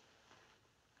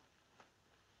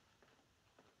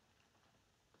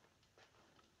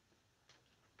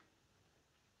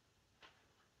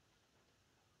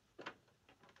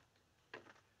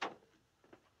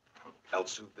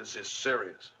 Elsu, this is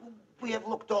serious. We have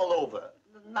looked all over.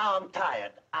 Now I'm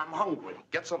tired. I'm hungry.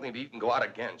 Get something to eat and go out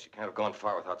again. She can't have gone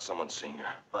far without someone seeing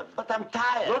her. But I'm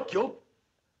tired. Look, you...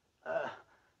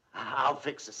 I'll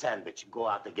fix a sandwich and go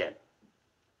out again.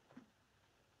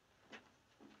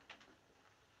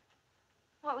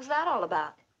 What was that all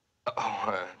about?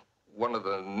 Oh, one of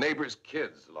the neighbor's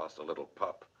kids lost a little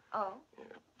pup. Oh? Yeah,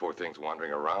 poor thing's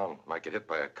wandering around. Might get hit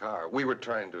by a car. We were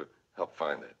trying to help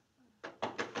find it.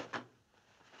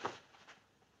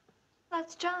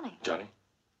 That's Johnny. Johnny?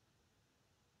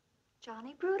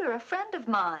 Johnny Bruder, a friend of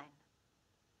mine.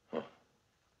 Huh.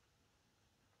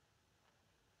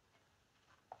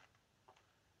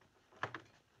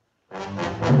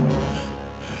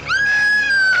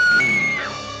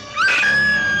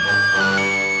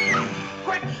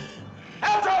 Quick!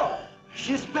 Alto!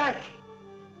 She's back.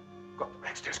 Go up the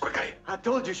back stairs quickly. I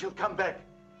told you she'll come back.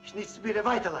 She needs to be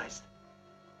revitalized.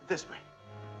 This way.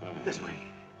 This way.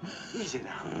 Easy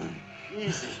now.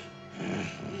 Easy.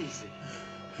 Easy.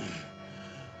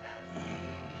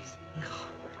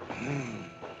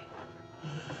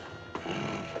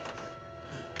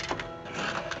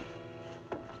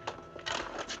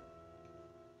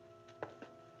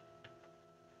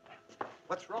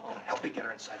 What's wrong? Help me get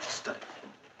her inside the study.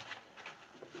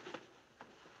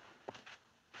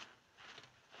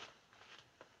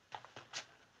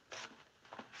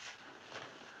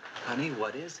 Honey,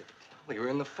 what is it? We were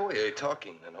in the foyer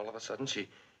talking, and all of a sudden she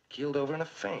keeled over in a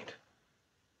faint.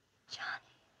 Johnny.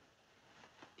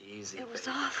 Easy, It was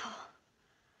baby. awful.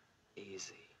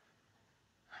 Easy.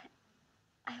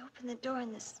 I opened the door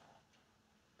and this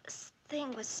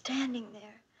thing was standing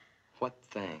there. What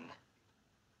thing?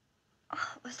 Oh,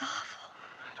 it was awful.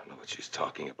 I don't know what she's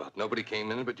talking about. Nobody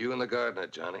came in but you and the gardener,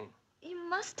 Johnny. You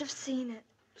must have seen it.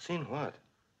 Seen what?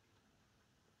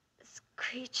 This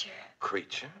creature.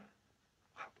 Creature?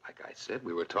 Well, like I said,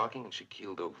 we were talking and she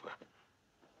keeled over.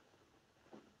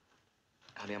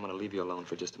 Honey, I'm gonna leave you alone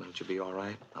for just a minute. You'll be all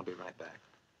right? I'll be right back.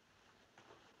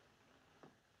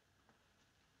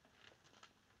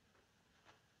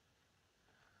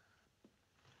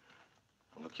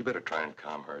 Look, you better try and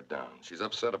calm her down. She's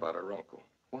upset about her uncle.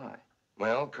 Why?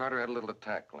 Well, Carter had a little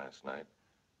attack last night.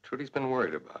 Trudy's been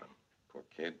worried about him. Poor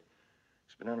kid.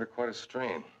 She's been under quite a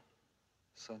strain.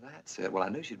 So that's it. Well, I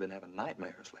knew she'd been having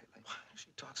nightmares lately. She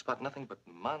talks about nothing but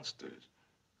monsters.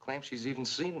 Claims she's even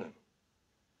seen them.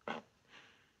 Well,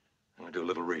 I'm gonna do a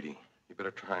little reading. You better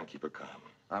try and keep her calm.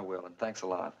 I will, and thanks a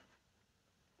lot.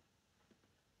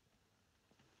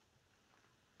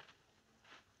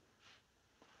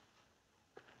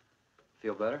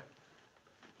 Feel better?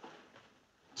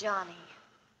 Johnny,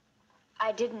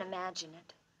 I didn't imagine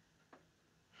it.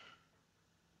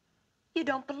 You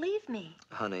don't believe me.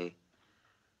 Honey,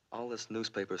 all this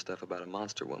newspaper stuff about a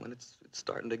monster woman, it's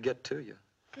starting to get to you.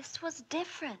 This was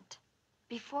different.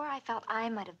 Before I felt I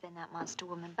might have been that monster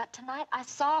woman, but tonight I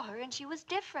saw her and she was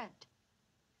different.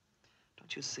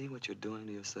 Don't you see what you're doing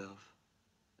to yourself?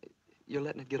 You're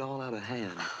letting it get all out of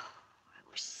hand.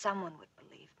 I wish someone would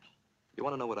believe me. You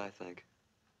want to know what I think?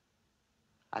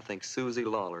 I think Susie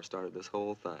Lawler started this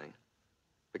whole thing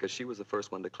because she was the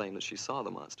first one to claim that she saw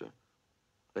the monster.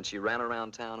 Then she ran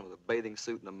around town with a bathing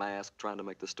suit and a mask trying to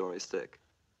make the story stick.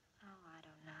 Oh, I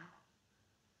don't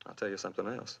know. I'll tell you something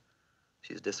else.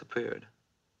 She's disappeared.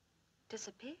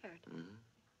 Disappeared? Mm-hmm.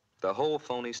 The whole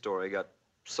phony story got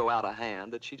so out of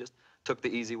hand that she just took the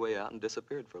easy way out and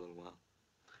disappeared for a little while.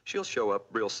 She'll show up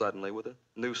real suddenly with a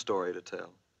new story to tell.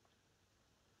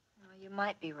 Well, you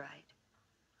might be right.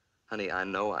 Honey, I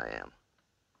know I am.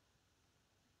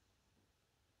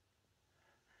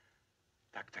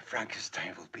 Dr.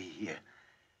 Frankenstein will be here.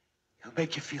 He'll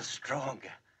make you feel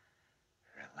stronger.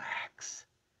 Relax.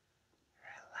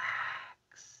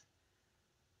 Relax.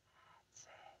 That's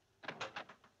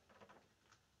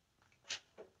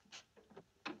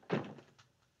it.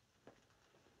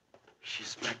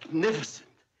 She's magnificent.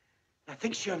 I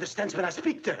think she understands when I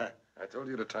speak to her. I told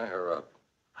you to tie her up.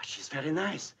 But she's very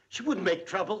nice. She wouldn't make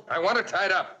trouble. I want her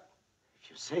tied up. If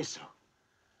you say so.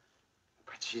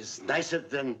 But she's nicer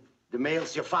than the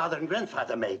males your father and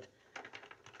grandfather made.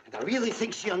 And I really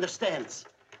think she understands.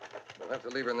 We'll have to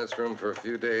leave her in this room for a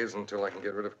few days until I can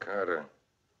get rid of Carter.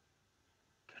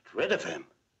 Get rid of him?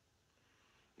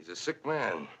 He's a sick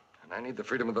man, and I need the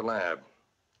freedom of the lab.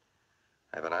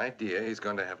 I have an idea he's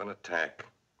going to have an attack.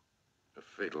 A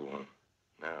fatal one.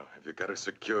 Now, have you got her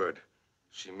secured?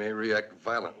 She may react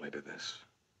violently to this.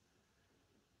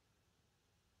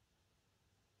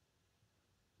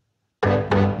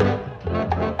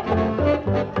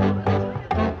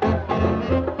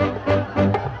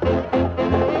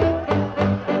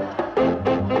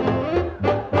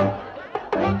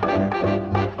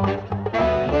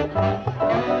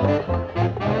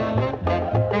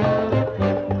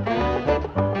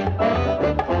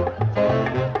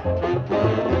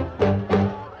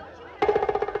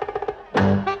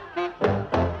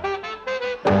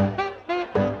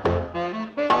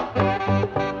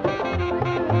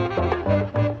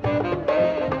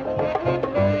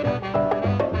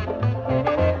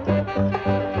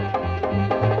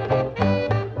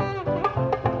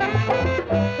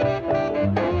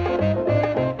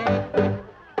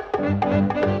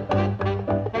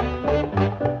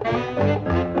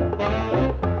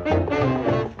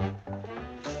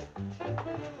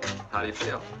 How do you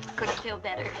feel? Couldn't feel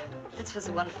better. This was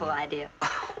a wonderful idea.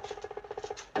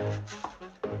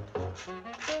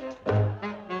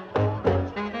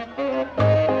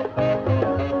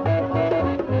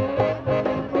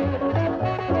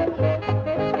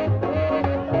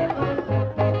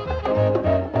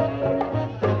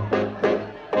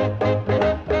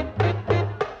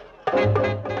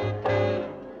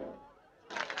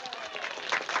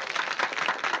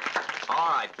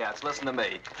 Listen to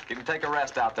me. You can take a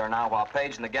rest out there now while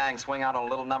Paige and the gang swing out on a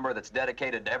little number that's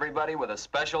dedicated to everybody with a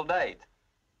special date.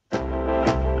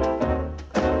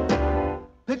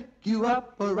 Pick you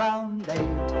up around 8.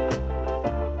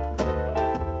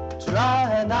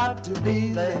 Try not to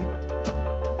be late.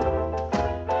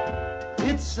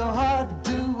 It's so hard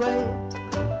to wait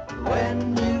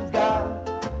when you've got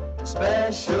a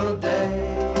special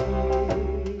day.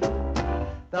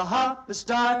 The hop is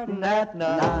starting at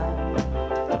 9.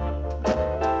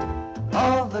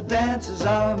 All the dances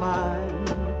are mine.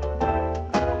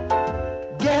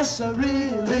 Guess I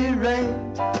really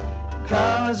rate,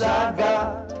 'cause I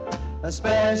got a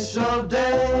special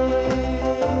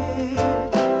day.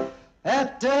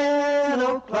 At 10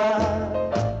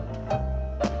 o'clock,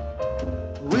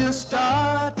 we'll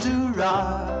start to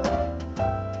rock.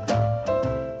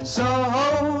 So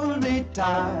hold me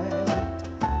tight,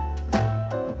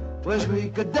 wish we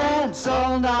could dance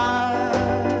all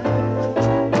night.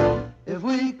 If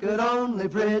we could only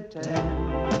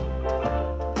pretend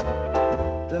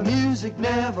the music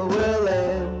never will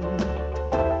end.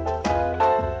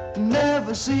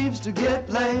 Never seems to get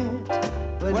late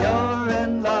when you're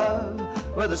in love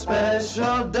with a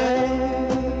special date.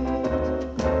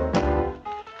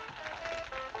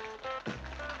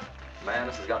 Man,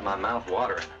 this has got my mouth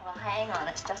watering. Well, hang on.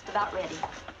 It's just about ready.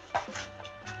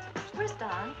 Where's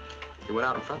Don? He went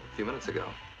out in front a few minutes ago.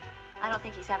 I don't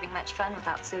think he's having much fun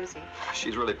without Susie.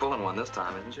 She's really pulling one this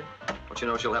time, isn't she? Don't you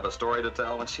know she'll have a story to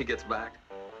tell when she gets back?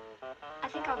 I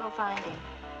think I'll go find him.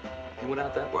 He went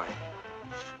out that way.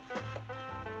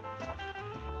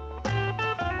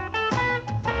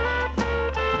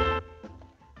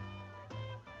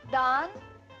 Don?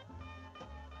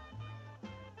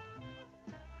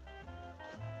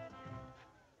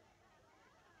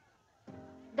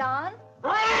 Don?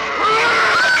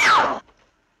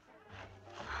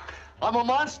 I'm a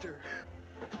monster.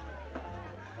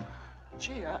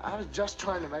 Gee, I was just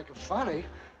trying to make it funny.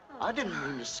 I didn't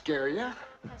mean to scare you.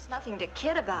 There's nothing to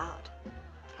kid about.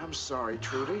 I'm sorry,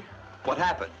 Trudy. What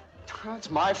happened? Well,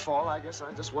 it's my fault. I guess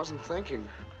I just wasn't thinking.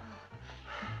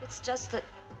 It's just that...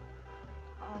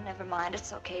 Oh, never mind.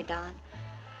 It's okay, Don.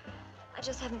 I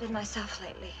just haven't been myself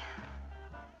lately.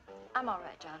 I'm all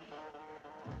right, Johnny.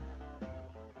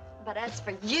 But as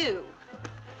for you...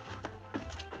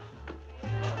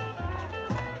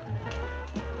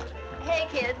 Hey,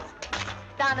 kids.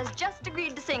 Donna's just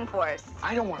agreed to sing for us.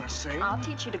 I don't want to sing. I'll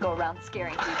teach you to go around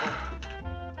scaring people.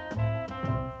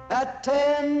 At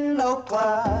 10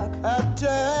 o'clock. At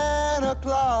 10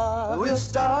 o'clock. We'll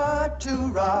start to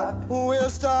rock. We'll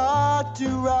start to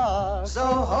rock. So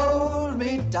hold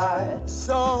me tight.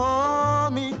 So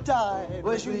hold me tight.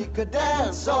 Wish we could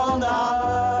dance all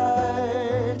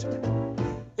night.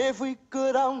 If we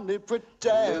could only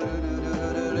pretend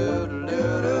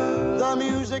the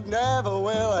music never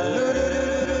will end.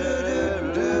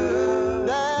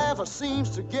 Never seems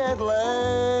to get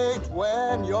late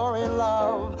when you're in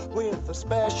love with a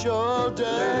special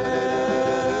day.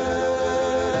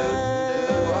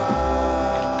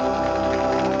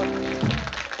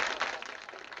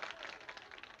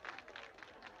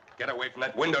 Get away from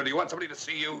that window. Do you want somebody to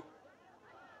see you?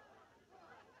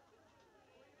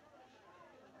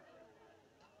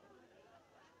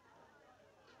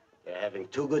 You're having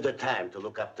too good a time to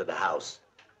look up to the house.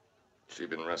 She's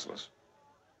been restless.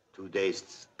 2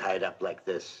 days tied up like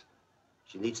this.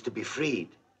 She needs to be freed.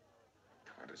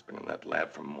 Carter's been in that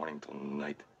lab from morning till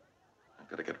night. I've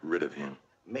got to get rid of him.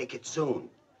 Make it soon.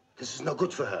 This is no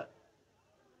good for her.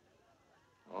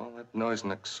 All that noise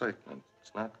and excitement,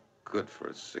 it's not good for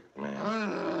a sick man.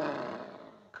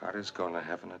 Carter's going to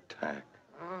have an attack.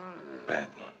 A bad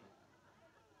one.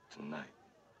 Tonight.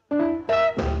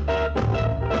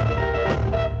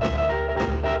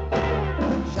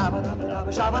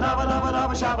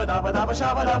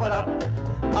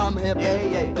 I'm hip,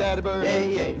 Daddy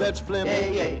Bird, let's flip,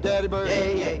 Daddy Bird,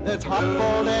 let's hop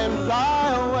on and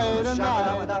fly away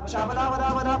tonight.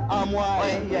 I'm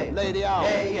white, lady out,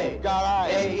 got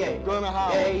eyes, gonna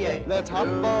howl, let's hop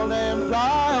on and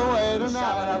fly away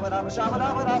tonight.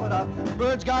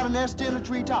 Bird's got a nest in a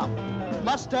treetop,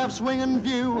 must have swinging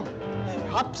view,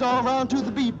 hops all around to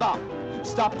the bebop.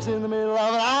 Stops in the middle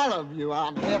of it, I love you,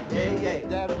 I'm hip,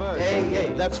 Daddy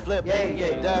Bird, let's flip,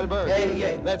 Daddy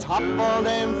Bird, let's hop on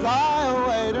and fly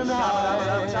away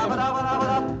tonight.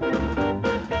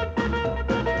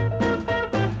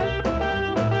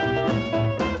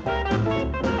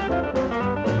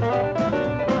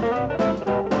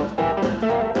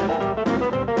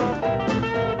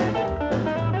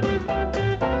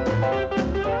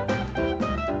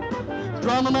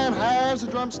 Drummer man has a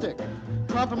drumstick.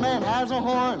 Trumpet man has a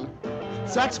horn.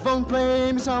 Saxophone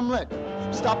play me some lick.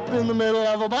 Stop in the middle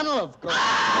of a bundle of corn.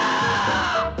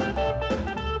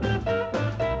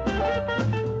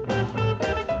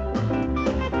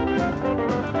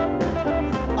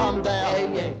 I'm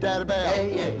down, Daddy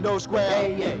Bell, no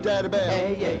square, Daddy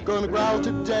Bell. Gonna growl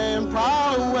today and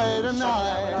prowl away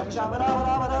tonight.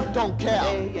 Don't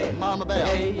care, Mama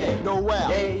Bell, no well,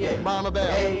 Mama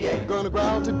Bell. Gonna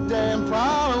growl today and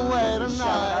prowl away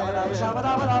tonight.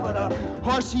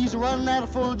 Horse, he's running at a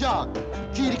full jog.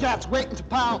 Kitty cat's waiting to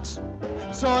pounce,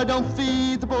 so I don't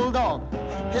feed the bulldog.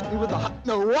 Hit me with a hot,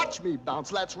 no, watch me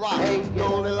bounce. Let's rock,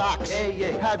 Goldilocks.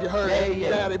 Have you heard,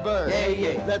 Daddy Bird?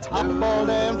 Let's hop on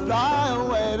and fly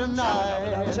away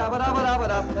tonight. Let's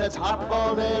hop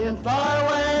on and fly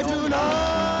away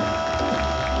tonight.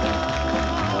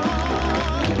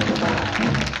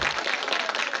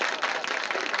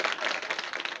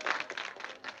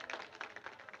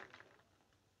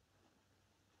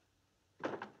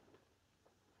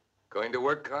 Going to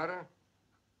work, Carter?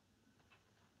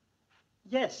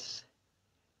 Yes.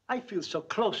 I feel so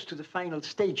close to the final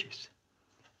stages.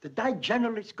 The dye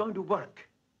general is going to work.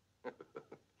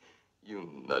 You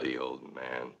nutty old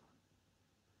man.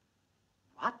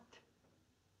 What?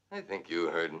 I think you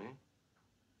heard me.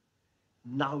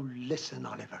 Now listen,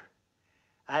 Oliver.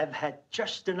 I've had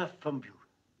just enough from you.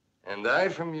 And I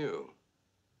from you.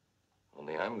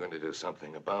 Only I'm going to do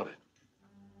something about it.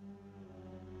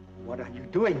 What are you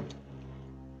doing?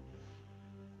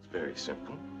 It's very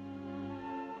simple.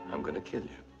 I'm going to kill you.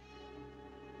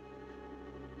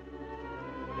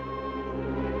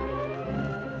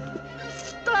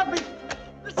 Stop it!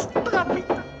 Stop it!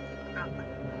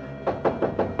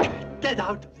 Get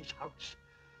out of this house.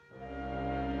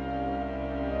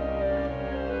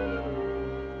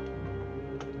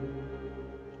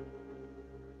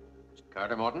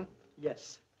 Carter Morton?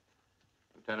 Yes.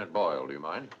 Lieutenant Boyle, do you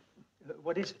mind?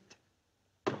 What is it?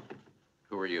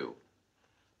 Who are you?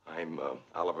 I'm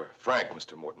Oliver Frank,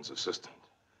 Mr. Morton's assistant.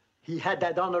 He had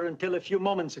that honor until a few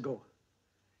moments ago.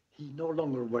 He no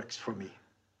longer works for me.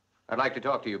 I'd like to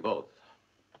talk to you both.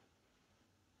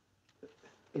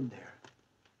 In there.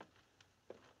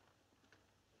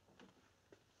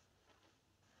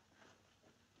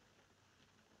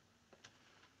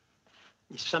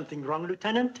 Something wrong,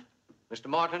 Lieutenant? Mr.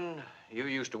 Martin, you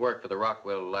used to work for the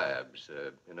Rockwell Labs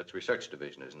in its research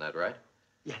division, isn't that right?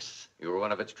 Yes. You were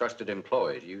one of its trusted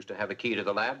employees. You used to have the key to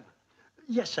the lab?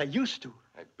 Yes, I used to.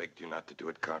 I begged you not to do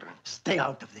it, Carter. Stay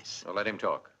out of this. Well, let him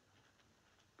talk.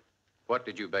 What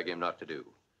did you beg him not to do?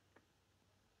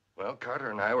 Well,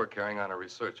 Carter and I were carrying on a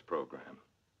research program.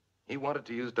 He wanted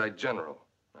to use digeneral.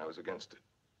 I was against it.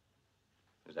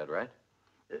 Is that right?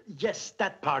 Yes,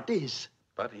 that part is.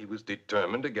 But he was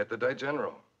determined to get the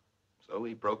digeneral. So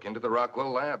he broke into the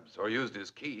Rockwell Labs, or used his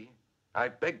key. I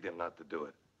begged him not to do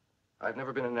it. I've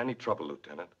never been in any trouble,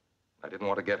 Lieutenant. I didn't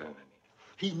want to get in any.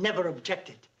 He never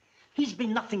objected. He's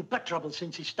been nothing but trouble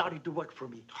since he started to work for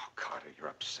me. Oh, Carter, you're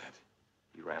upset.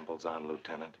 He rambles on,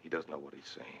 Lieutenant. He doesn't know what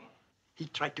he's saying. He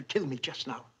tried to kill me just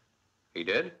now. He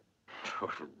did?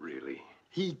 Oh, really?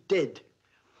 He did.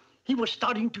 He was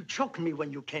starting to choke me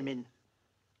when you came in.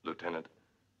 Lieutenant,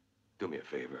 do me a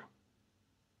favor.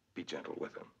 Be gentle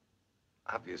with him.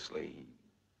 Obviously,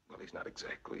 well, he's not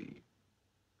exactly,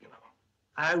 you know.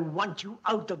 I want you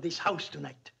out of this house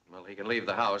tonight. Well, he can leave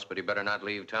the house, but he better not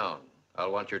leave town.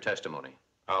 I'll want your testimony.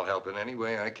 I'll help in any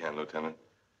way I can, Lieutenant.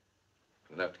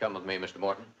 You'll have to come with me, Mr.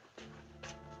 Morton.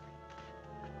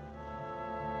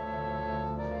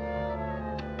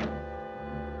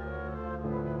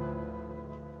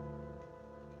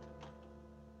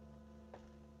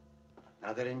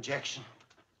 Another injection.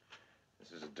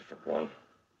 This is a different one.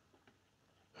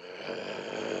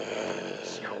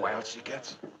 See how wild she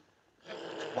gets?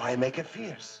 Why make her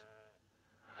fierce?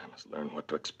 I must learn what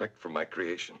to expect from my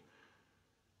creation.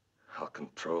 I'll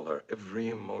control her every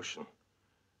emotion.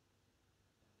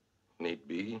 Need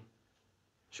be,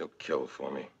 she'll kill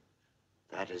for me.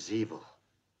 That is evil.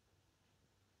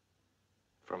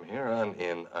 From here on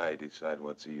in, I decide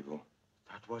what's evil.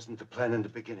 That wasn't the plan in the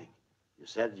beginning. You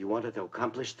said you wanted to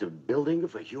accomplish the building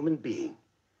of a human being.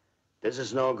 This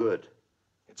is no good.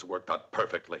 It's worked out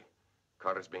perfectly.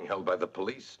 Carter's being held by the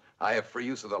police. I have free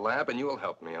use of the lab, and you'll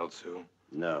help me out soon.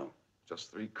 No.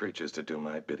 Just 3 creatures to do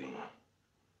my bidding.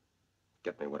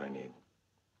 Get me what I need.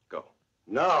 Go.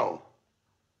 No.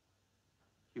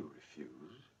 You refuse.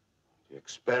 The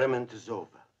experiment is over.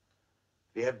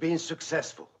 We have been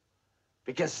successful.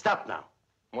 We can stop now.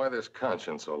 Why this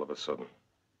conscience all of a sudden?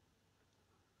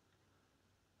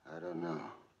 I don't know.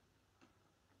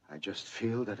 I just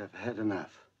feel that I've had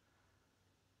enough.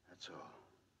 That's all.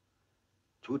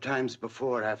 2 times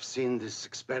before, I've seen this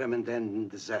experiment end in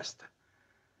disaster.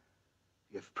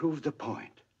 We have proved a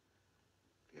point.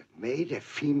 We have made a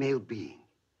female being.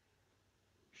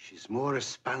 She's more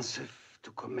responsive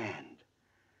to command.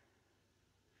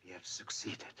 We have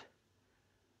succeeded.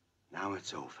 Now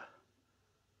it's over.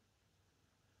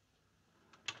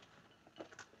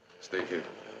 Stay here.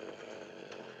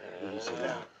 Easy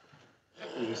now.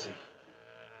 Easy.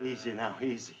 Easy now,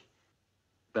 easy.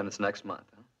 Then it's next month,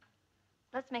 huh?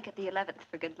 Let's make it the 11th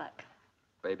for good luck.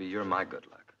 Baby, you're my good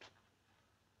luck.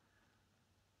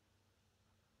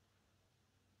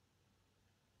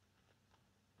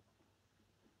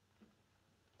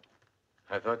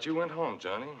 I thought you went home,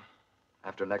 Johnny.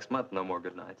 After next month, no more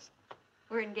good nights.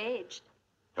 We're engaged.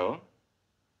 Oh?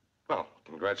 Well,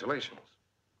 congratulations.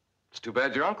 It's too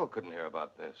bad your uncle couldn't hear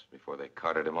about this before they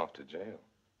carted him off to jail.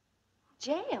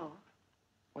 Jail?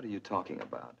 What are you talking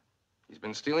about? He's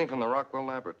been stealing from the Rockwell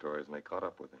laboratories, and they caught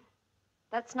up with him.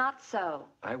 That's not so.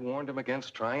 I warned him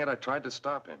against trying it. I tried to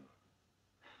stop him.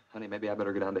 Honey, maybe I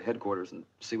better go down to headquarters and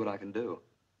see what I can do.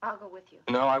 I'll go with you.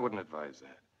 No, I wouldn't advise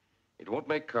that. It won't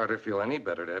make Carter feel any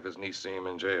better to have his niece see him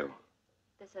in jail.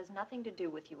 This has nothing to do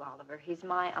with you, Oliver. He's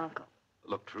my uncle.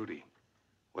 Look, Trudy,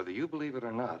 whether you believe it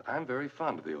or not, I'm very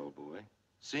fond of the old boy.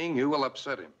 Seeing you will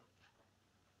upset him.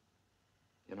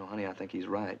 You know, honey, I think he's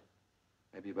right.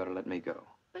 Maybe you better let me go.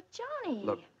 But, Johnny...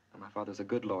 Look, my father's a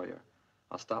good lawyer.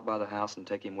 I'll stop by the house and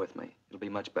take him with me. It'll be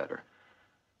much better.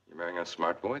 You're marrying a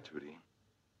smart boy, Trudy.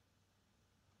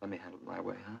 Let me handle it my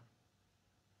way, huh?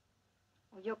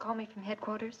 Well, you'll call me from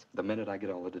headquarters? The minute I get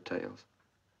all the details.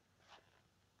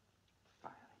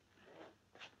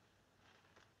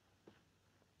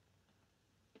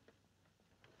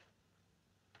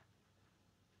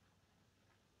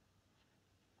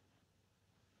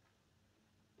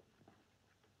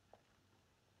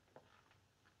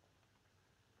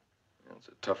 It's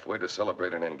a tough way to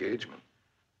celebrate an engagement.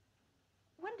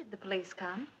 When did the police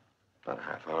come? About a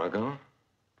half hour ago.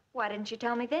 Why didn't you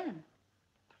tell me then?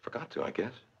 Forgot to, I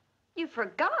guess. You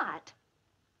forgot?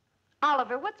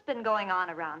 Oliver, what's been going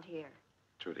on around here?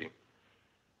 Trudy,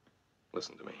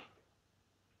 listen to me.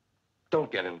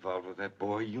 Don't get involved with that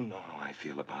boy. You know how I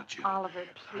feel about you. Oliver,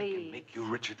 I please. can make you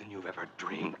richer than you've ever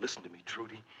dreamed. Listen to me,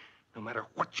 Trudy. No matter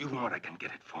what you want, I can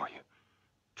get it for you.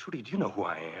 Trudy, do you know who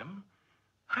I am?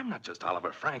 I'm not just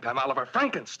Oliver Frank. I'm Oliver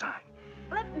Frankenstein.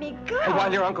 Let me go. And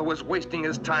while your uncle was wasting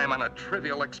his time on a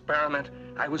trivial experiment,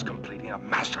 I was completing a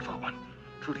masterful one.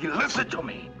 Trudy, listen to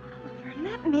me. Oliver,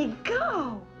 let me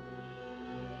go.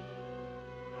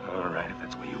 All right, if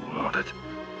that's the way you want it.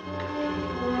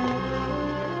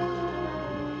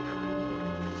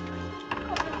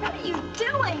 What are you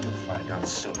doing? Find out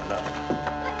soon enough.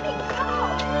 Let me go.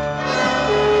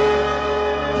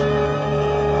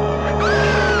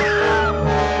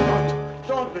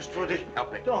 Don't, Miss Trudy.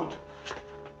 Help me. Don't.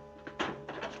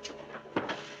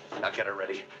 Now get her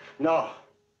ready. No.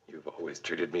 You've always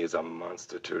treated me as a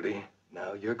monster, Trudy.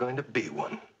 Now you're going to be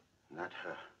one. Not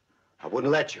her. I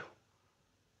wouldn't let you.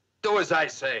 Do as I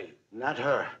say. Not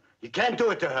her. You can't do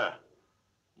it to her.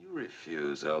 You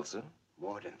refuse, Elsa.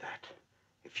 More than that.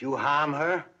 If you harm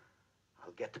her,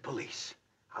 I'll get the police.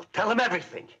 I'll tell them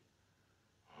everything.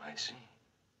 Oh, I see.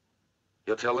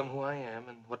 You'll tell them who I am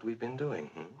and what we've been doing,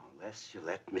 Unless you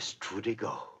let Miss Trudy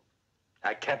go.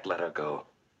 I can't let her go.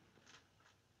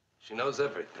 She knows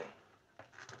everything.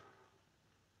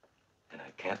 And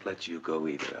I can't let you go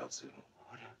either, Elsa.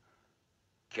 What?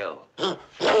 Kill. Kill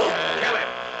him!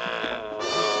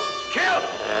 Kill!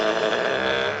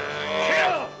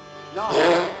 Kill! No.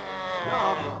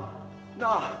 No.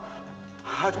 No.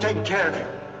 I've taken care of you.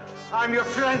 I'm your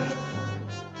friend.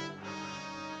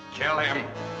 Kill him!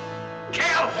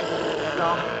 Kill!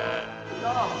 No.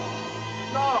 No.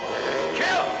 No.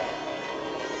 Kill!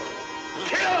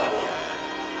 Kill!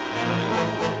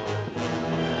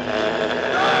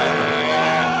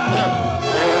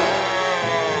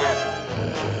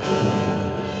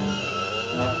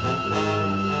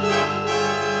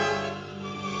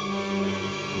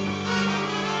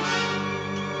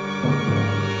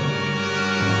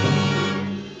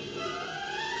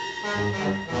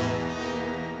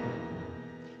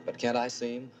 But can't I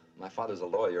see him? My father's a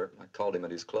lawyer. I called him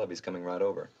at his club. He's coming right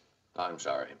over. I'm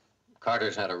sorry.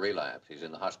 Carter's had a relapse. He's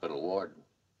in the hospital ward.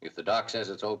 If the doc says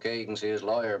it's okay, he can see his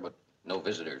lawyer, but no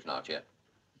visitors, not yet.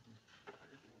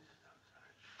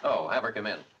 Oh, have her come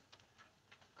in.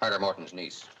 Carter Morton's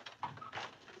niece.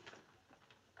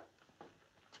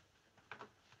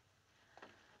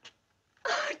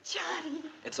 Oh, Johnny.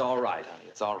 It's all right, honey.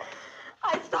 It's all right.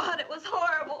 I thought it was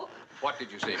horrible. What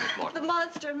did you see, Miss Morton? The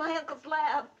monster in my uncle's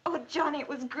lab. Oh, Johnny, it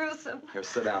was gruesome. Here,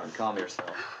 sit down and calm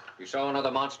yourself. You saw another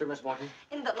monster, Miss Morton?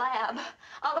 In the lab.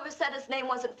 Oliver said his name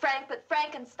wasn't Frank, but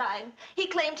Frankenstein. He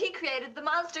claimed he created the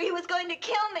monster. He was going to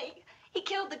kill me. He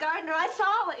killed the gardener. I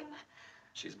saw him.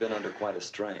 She's been under quite a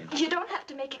strain. You don't have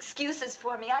to make excuses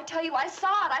for me. I tell you, I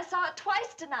saw it. I saw it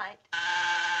twice tonight.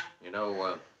 You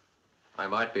know, I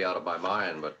might be out of my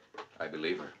mind, but I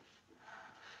believe her.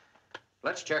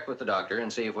 Let's check with the doctor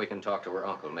and see if we can talk to her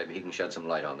uncle. Maybe he can shed some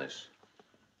light on this.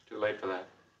 Too late for that.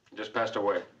 He just passed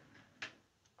away.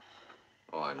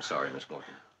 Oh, I'm sorry, Miss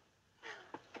Morton.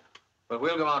 But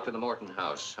we'll go out to the Morton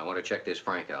house. I want to check this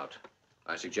Frank out.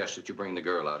 I suggest that you bring the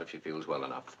girl out if she feels well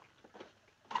enough.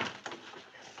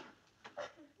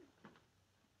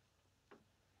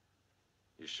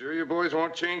 You sure you boys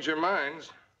won't change your minds?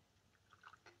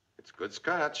 It's good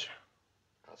scotch.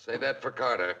 I'll say that for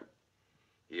Carter.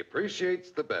 He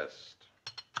appreciates the best.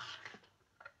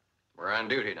 We're on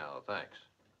duty now, thanks.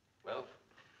 Well,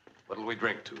 what'll we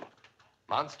drink to?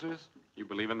 Monsters? You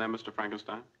believe in them, Mr.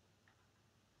 Frankenstein?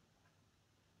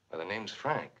 Why, the name's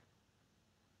Frank.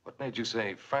 What made you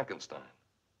say Frankenstein?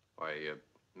 Why,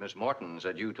 Miss Morton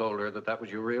said you told her that that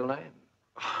was your real name.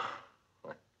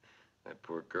 That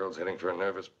poor girl's heading for a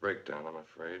nervous breakdown, I'm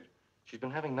afraid. She's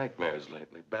been having nightmares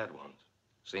lately, bad ones.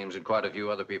 Seems that quite a few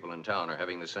other people in town are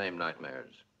having the same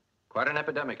nightmares. Quite an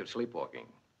epidemic of sleepwalking.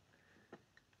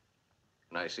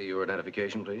 Can I see your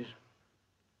identification, please?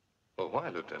 Well, why,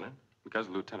 Lieutenant? Because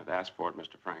the lieutenant asked for it,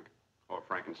 Mr. Frank. Or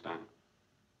Frankenstein.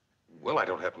 Well, I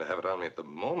don't happen to have it on me at the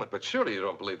moment, but surely you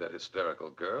don't believe that hysterical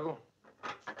girl.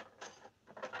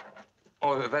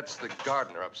 Oh, that's the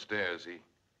gardener upstairs. He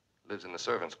lives in the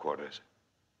servants' quarters.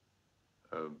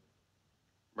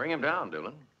 Bring him down,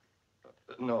 Dillon.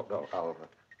 No,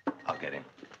 I'll get him.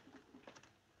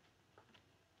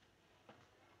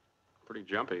 Pretty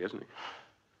jumpy, isn't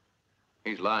he?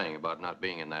 He's lying about not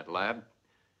being in that lab.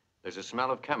 There's a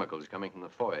smell of chemicals coming from the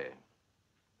foyer.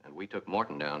 And we took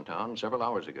Morton downtown several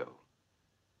hours ago.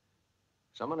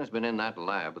 Someone has been in that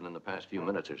lab within the past few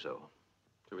minutes or so.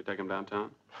 Should we take him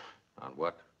downtown? On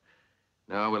what?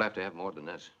 No, we'll have to have more than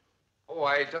this. Oh,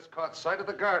 I just caught sight of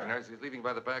the gardener as he's leaving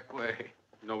by the back way.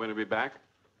 Know when he'll be back?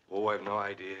 Oh, I have no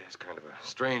idea. He's kind of a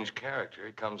strange character.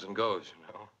 He comes and goes,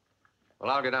 you know. Well,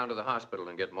 I'll go down to the hospital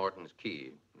and get Morton's key.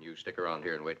 You stick around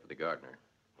here and wait for the gardener.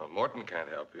 Well, Morton can't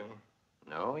help you.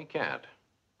 No, he can't.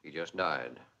 He just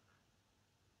died.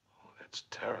 Oh, that's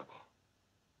terrible.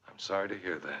 I'm sorry to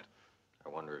hear that. I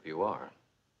wonder if you are.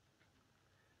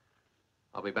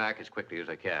 I'll be back as quickly as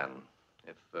I can.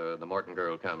 If the Morton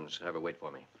girl comes, have her wait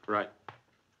for me. Right.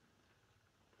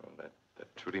 Well,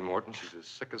 that Trudy Morton, she's as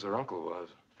sick as her uncle was.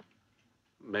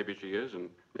 Maybe she is,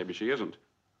 and maybe she isn't.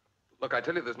 Look, I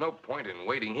tell you, there's no point in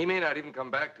waiting. He may not even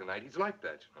come back tonight. He's like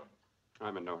that, you know.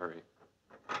 I'm in no hurry.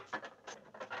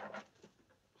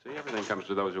 See, everything comes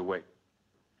to those who wait.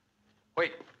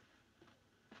 Wait.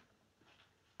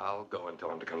 I'll go and tell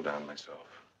him to come down myself.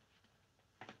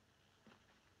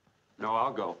 No,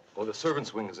 I'll go. Oh, the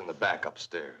servants' wing is in the back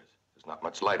upstairs. There's not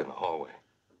much light in the hallway.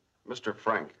 Mr.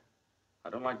 Frank, I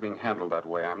don't like being handled that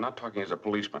way. I'm not talking as a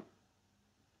policeman.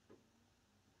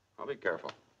 I'll be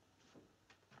careful.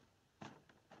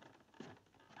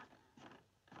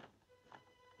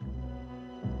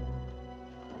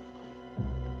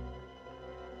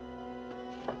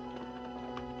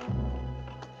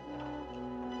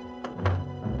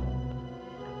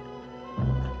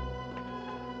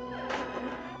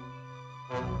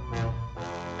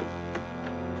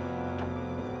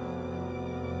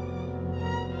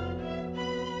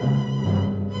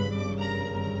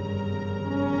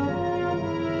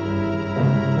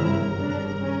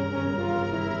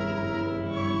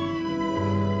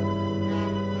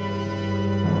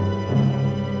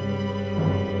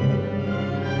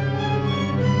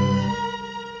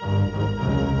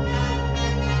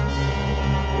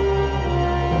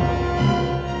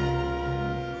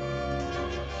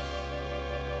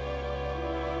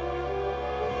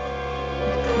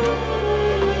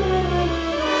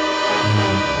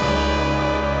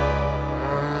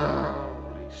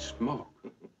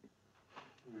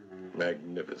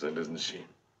 Magnificent, isn't she?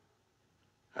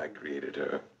 I created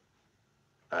her.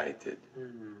 I did.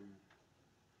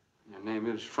 Your name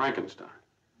is Frankenstein.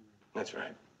 That's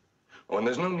right. Oh, and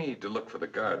there's no need to look for the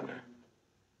gardener.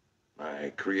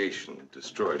 My creation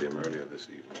destroyed him earlier this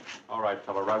evening. All right,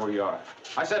 fella, right where you are.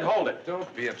 I said hold it.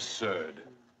 Don't be absurd.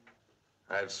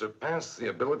 I've surpassed the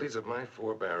abilities of my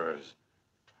forebearers.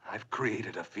 I've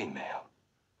created a female.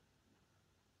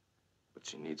 But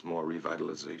she needs more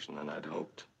revitalization than I'd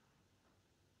hoped.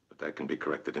 But that can be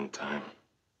corrected in time.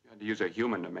 You had to use a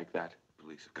human to make that.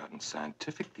 Police have gotten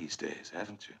scientific these days,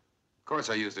 haven't you? Of course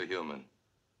I used a human.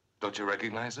 Don't you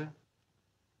recognize her?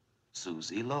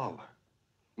 Susie Lawler.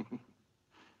 Of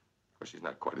course, she's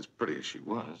not quite as pretty as she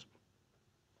was.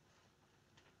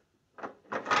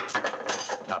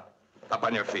 Up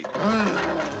on your feet.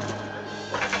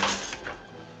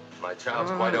 My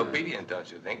child's quite obedient, don't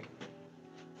you think?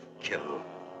 Kill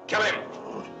him!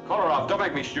 Call her off. Don't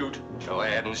make me shoot. Go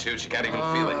ahead and shoot. She can't even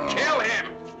feel it. Kill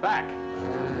him! Back.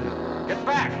 Get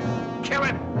back! Kill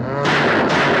him!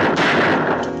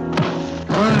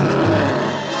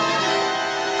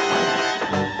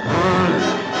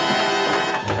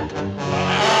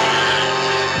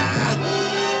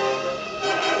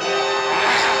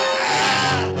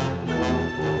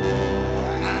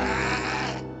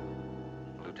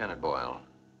 Lieutenant Boyle.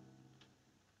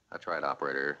 That's right,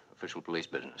 operator. Official police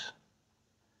business.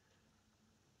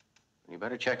 You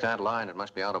better check that line. It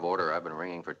must be out of order. I've been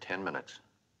ringing for 10 minutes.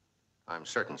 I'm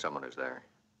certain someone is there.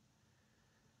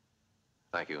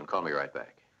 Thank you, and call me right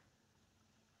back.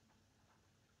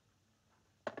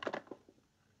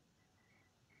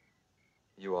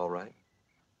 You all right?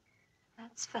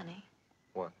 That's funny.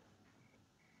 What?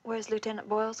 Where's Lieutenant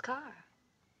Boyle's car?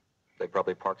 They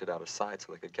probably parked it out of sight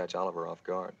so they could catch Oliver off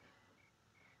guard.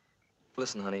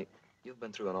 Listen, honey, you've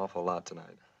been through an awful lot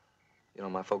tonight. You know,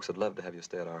 my folks would love to have you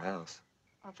stay at our house.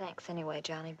 Well, thanks anyway,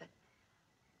 Johnny, but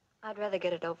I'd rather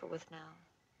get it over with now.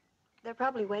 They're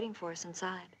probably waiting for us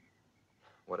inside.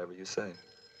 Whatever you say.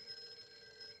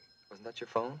 Wasn't that your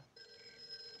phone?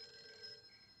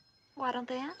 Why don't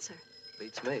they answer?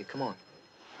 Beats me. Come on.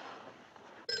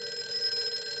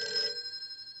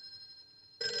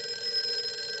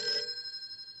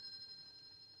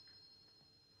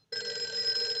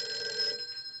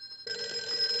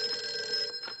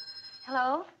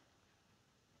 Hello?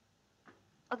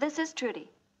 Oh, this is Trudy.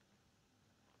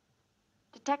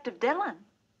 Detective Dillon.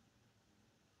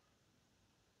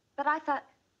 But I thought...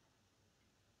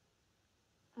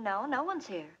 No, no one's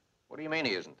here. What do you mean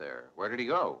he isn't there? Where did he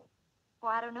go?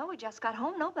 Well, I don't know. We just got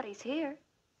home. Nobody's here.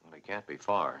 Well, he can't be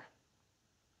far.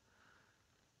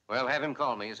 Well, have him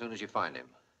call me as soon as you find him.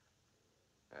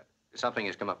 Something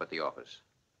has come up at the office.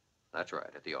 That's right,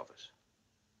 at the office.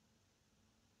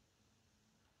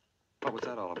 What was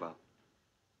that all about?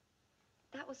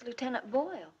 That was Lieutenant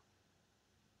Boyle.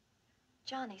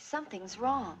 Johnny, something's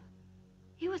wrong.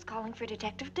 He was calling for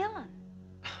Detective Dillon.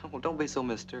 Well, don't be so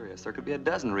mysterious. There could be a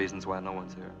dozen reasons why no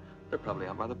one's here. They're probably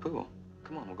out by the pool.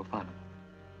 Come on, we'll go find them.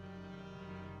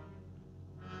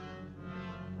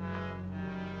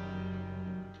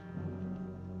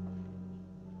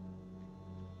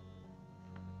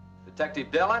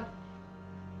 Detective Dillon?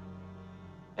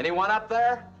 Anyone up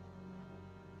there?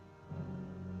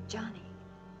 Johnny,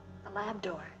 the lab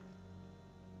door.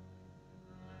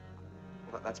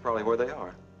 Well, that's probably where they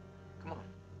are. Come on.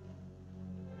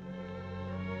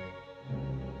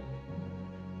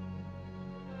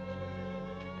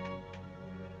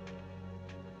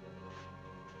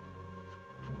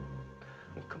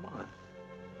 Well, come on.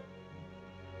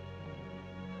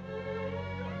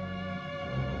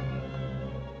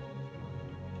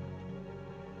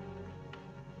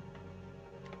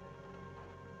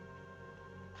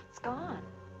 It's gone.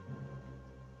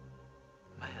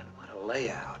 Man, what a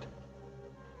layout.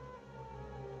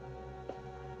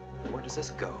 Where does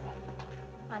this go?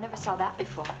 I never saw that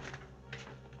before.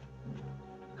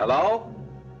 Hello?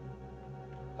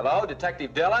 Hello,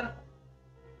 Detective Dillon?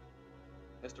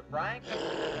 Mr. Frank?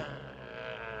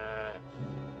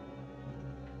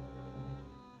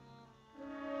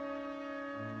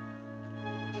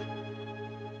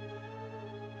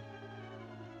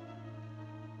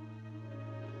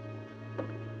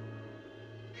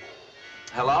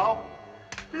 Hello?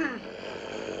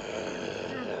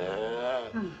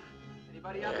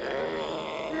 Anybody up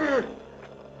there?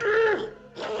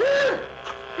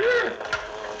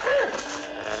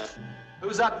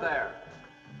 Who's up there?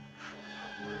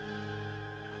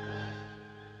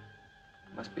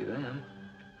 Must be them.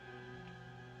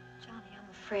 Johnny, I'm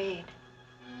afraid.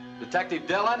 Detective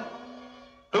Dillon?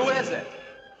 Who is it?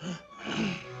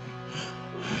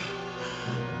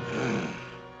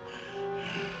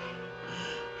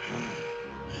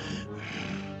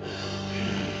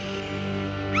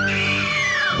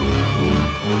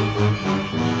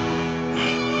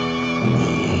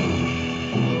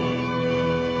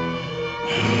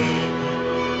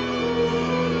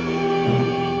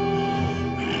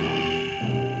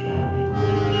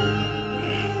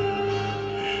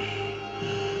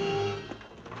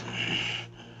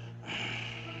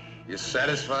 You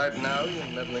satisfied now, you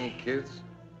meddling kids?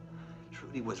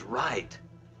 Trudy was right.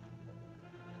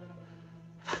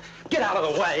 Get out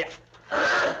of the way!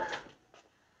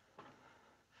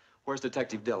 Where's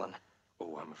Detective Dillon?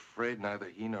 Oh, I'm afraid neither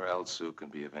he nor Elsu can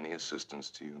be of any assistance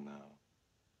to you now.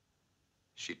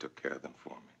 She took care of them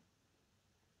for me.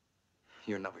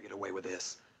 You'll never get away with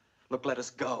this. Look, let us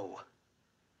go.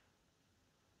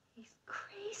 He's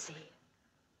crazy.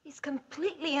 He's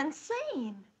completely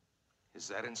insane. Is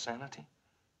that insanity?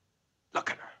 Look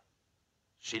at her.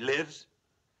 She lives.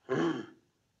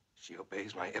 She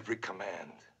obeys my every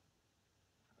command.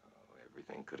 Oh,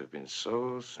 everything could have been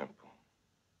so simple.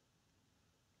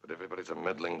 But everybody's a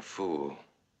meddling fool.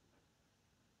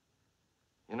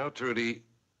 You know, Trudy,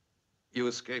 you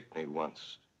escaped me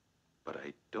once, but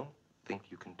I don't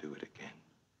think you can do it again.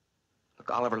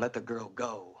 Look, Oliver, let the girl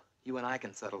go. You and I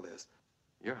can settle this.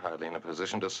 You're hardly in a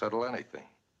position to settle anything.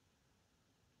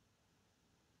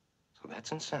 So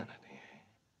that's insanity, eh?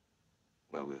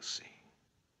 Well, we'll see.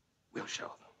 We'll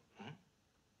show them.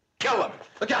 Kill them!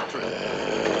 Look out for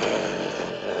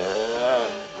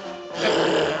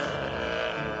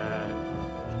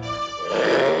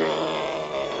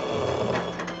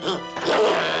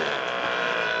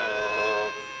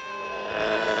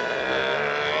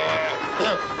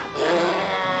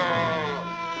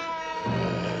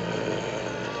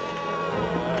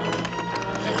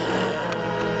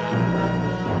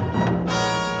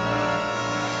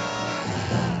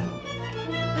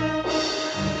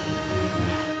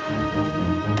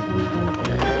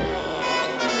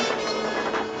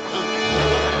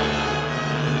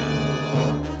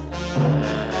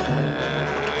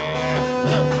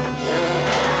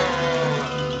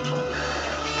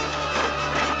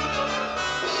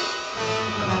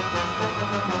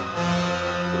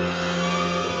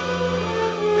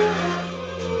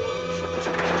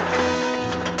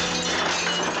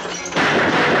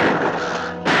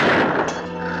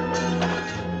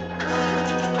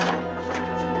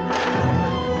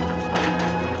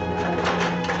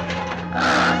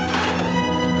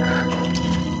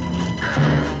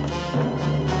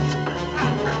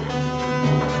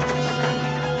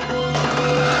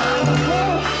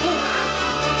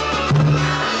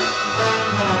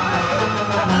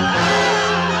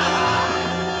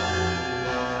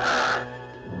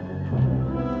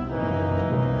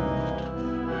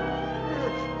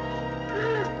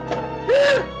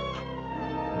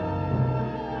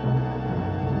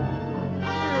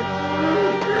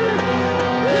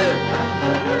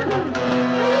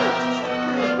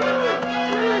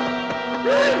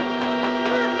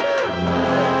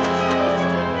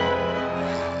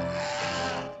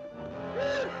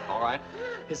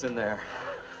He's in there.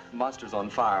 The monster's on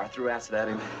fire. I threw acid at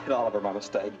him. Hit Oliver by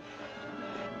mistake.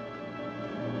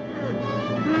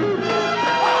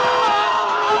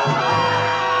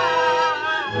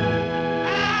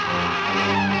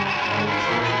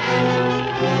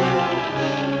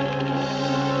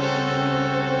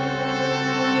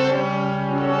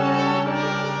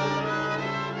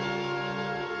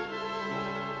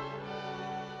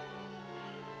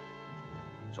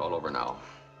 It's all over now.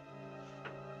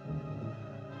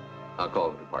 I'll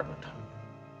call the department.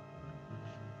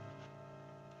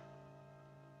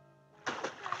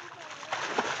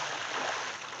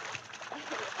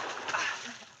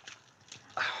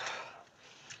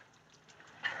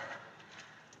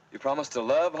 You promise to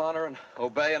love, honor, and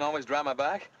obey and always dry my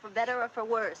back? For better or for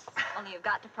worse. Only you've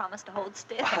got to promise to hold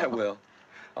still. I will.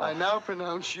 I now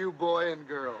pronounce you boy and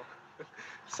girl.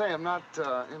 Say, I'm not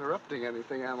interrupting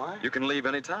anything, am I? You can leave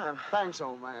any time. Thanks,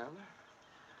 old man.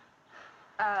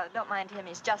 Don't mind him.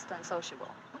 He's just unsociable.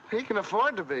 He can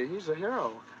afford to be. He's a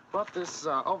hero. Brought this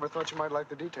over. Thought you might like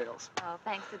the details. Oh,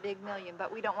 thanks a big million,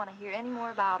 but we don't want to hear any more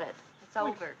about it. It's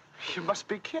over. You must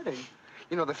be kidding.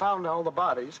 You know, they found all the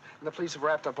bodies, and the police have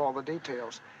wrapped up all the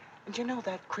details. And you know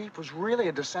that creep was really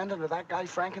a descendant of that guy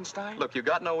Frankenstein? Look, you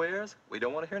got no ears. We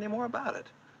don't want to hear any more about it.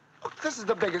 Look, this is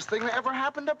the biggest thing that ever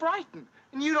happened to Brighton,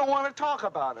 and you don't want to talk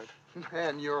about it.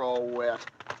 Man, you're all wet.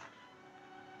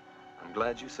 I'm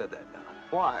glad you said that, Don.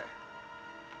 Why?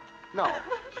 No.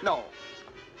 No.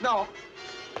 No.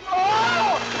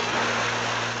 Oh!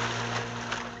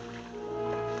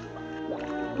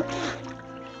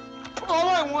 All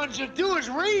I wanted you to do is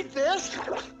read this.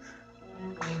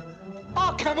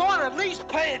 Oh, come on, at least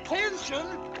pay attention.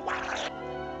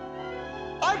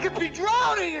 I could be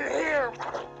drowning in here.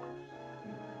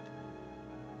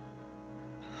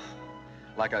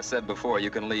 Like I said before, you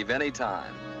can leave any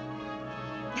time.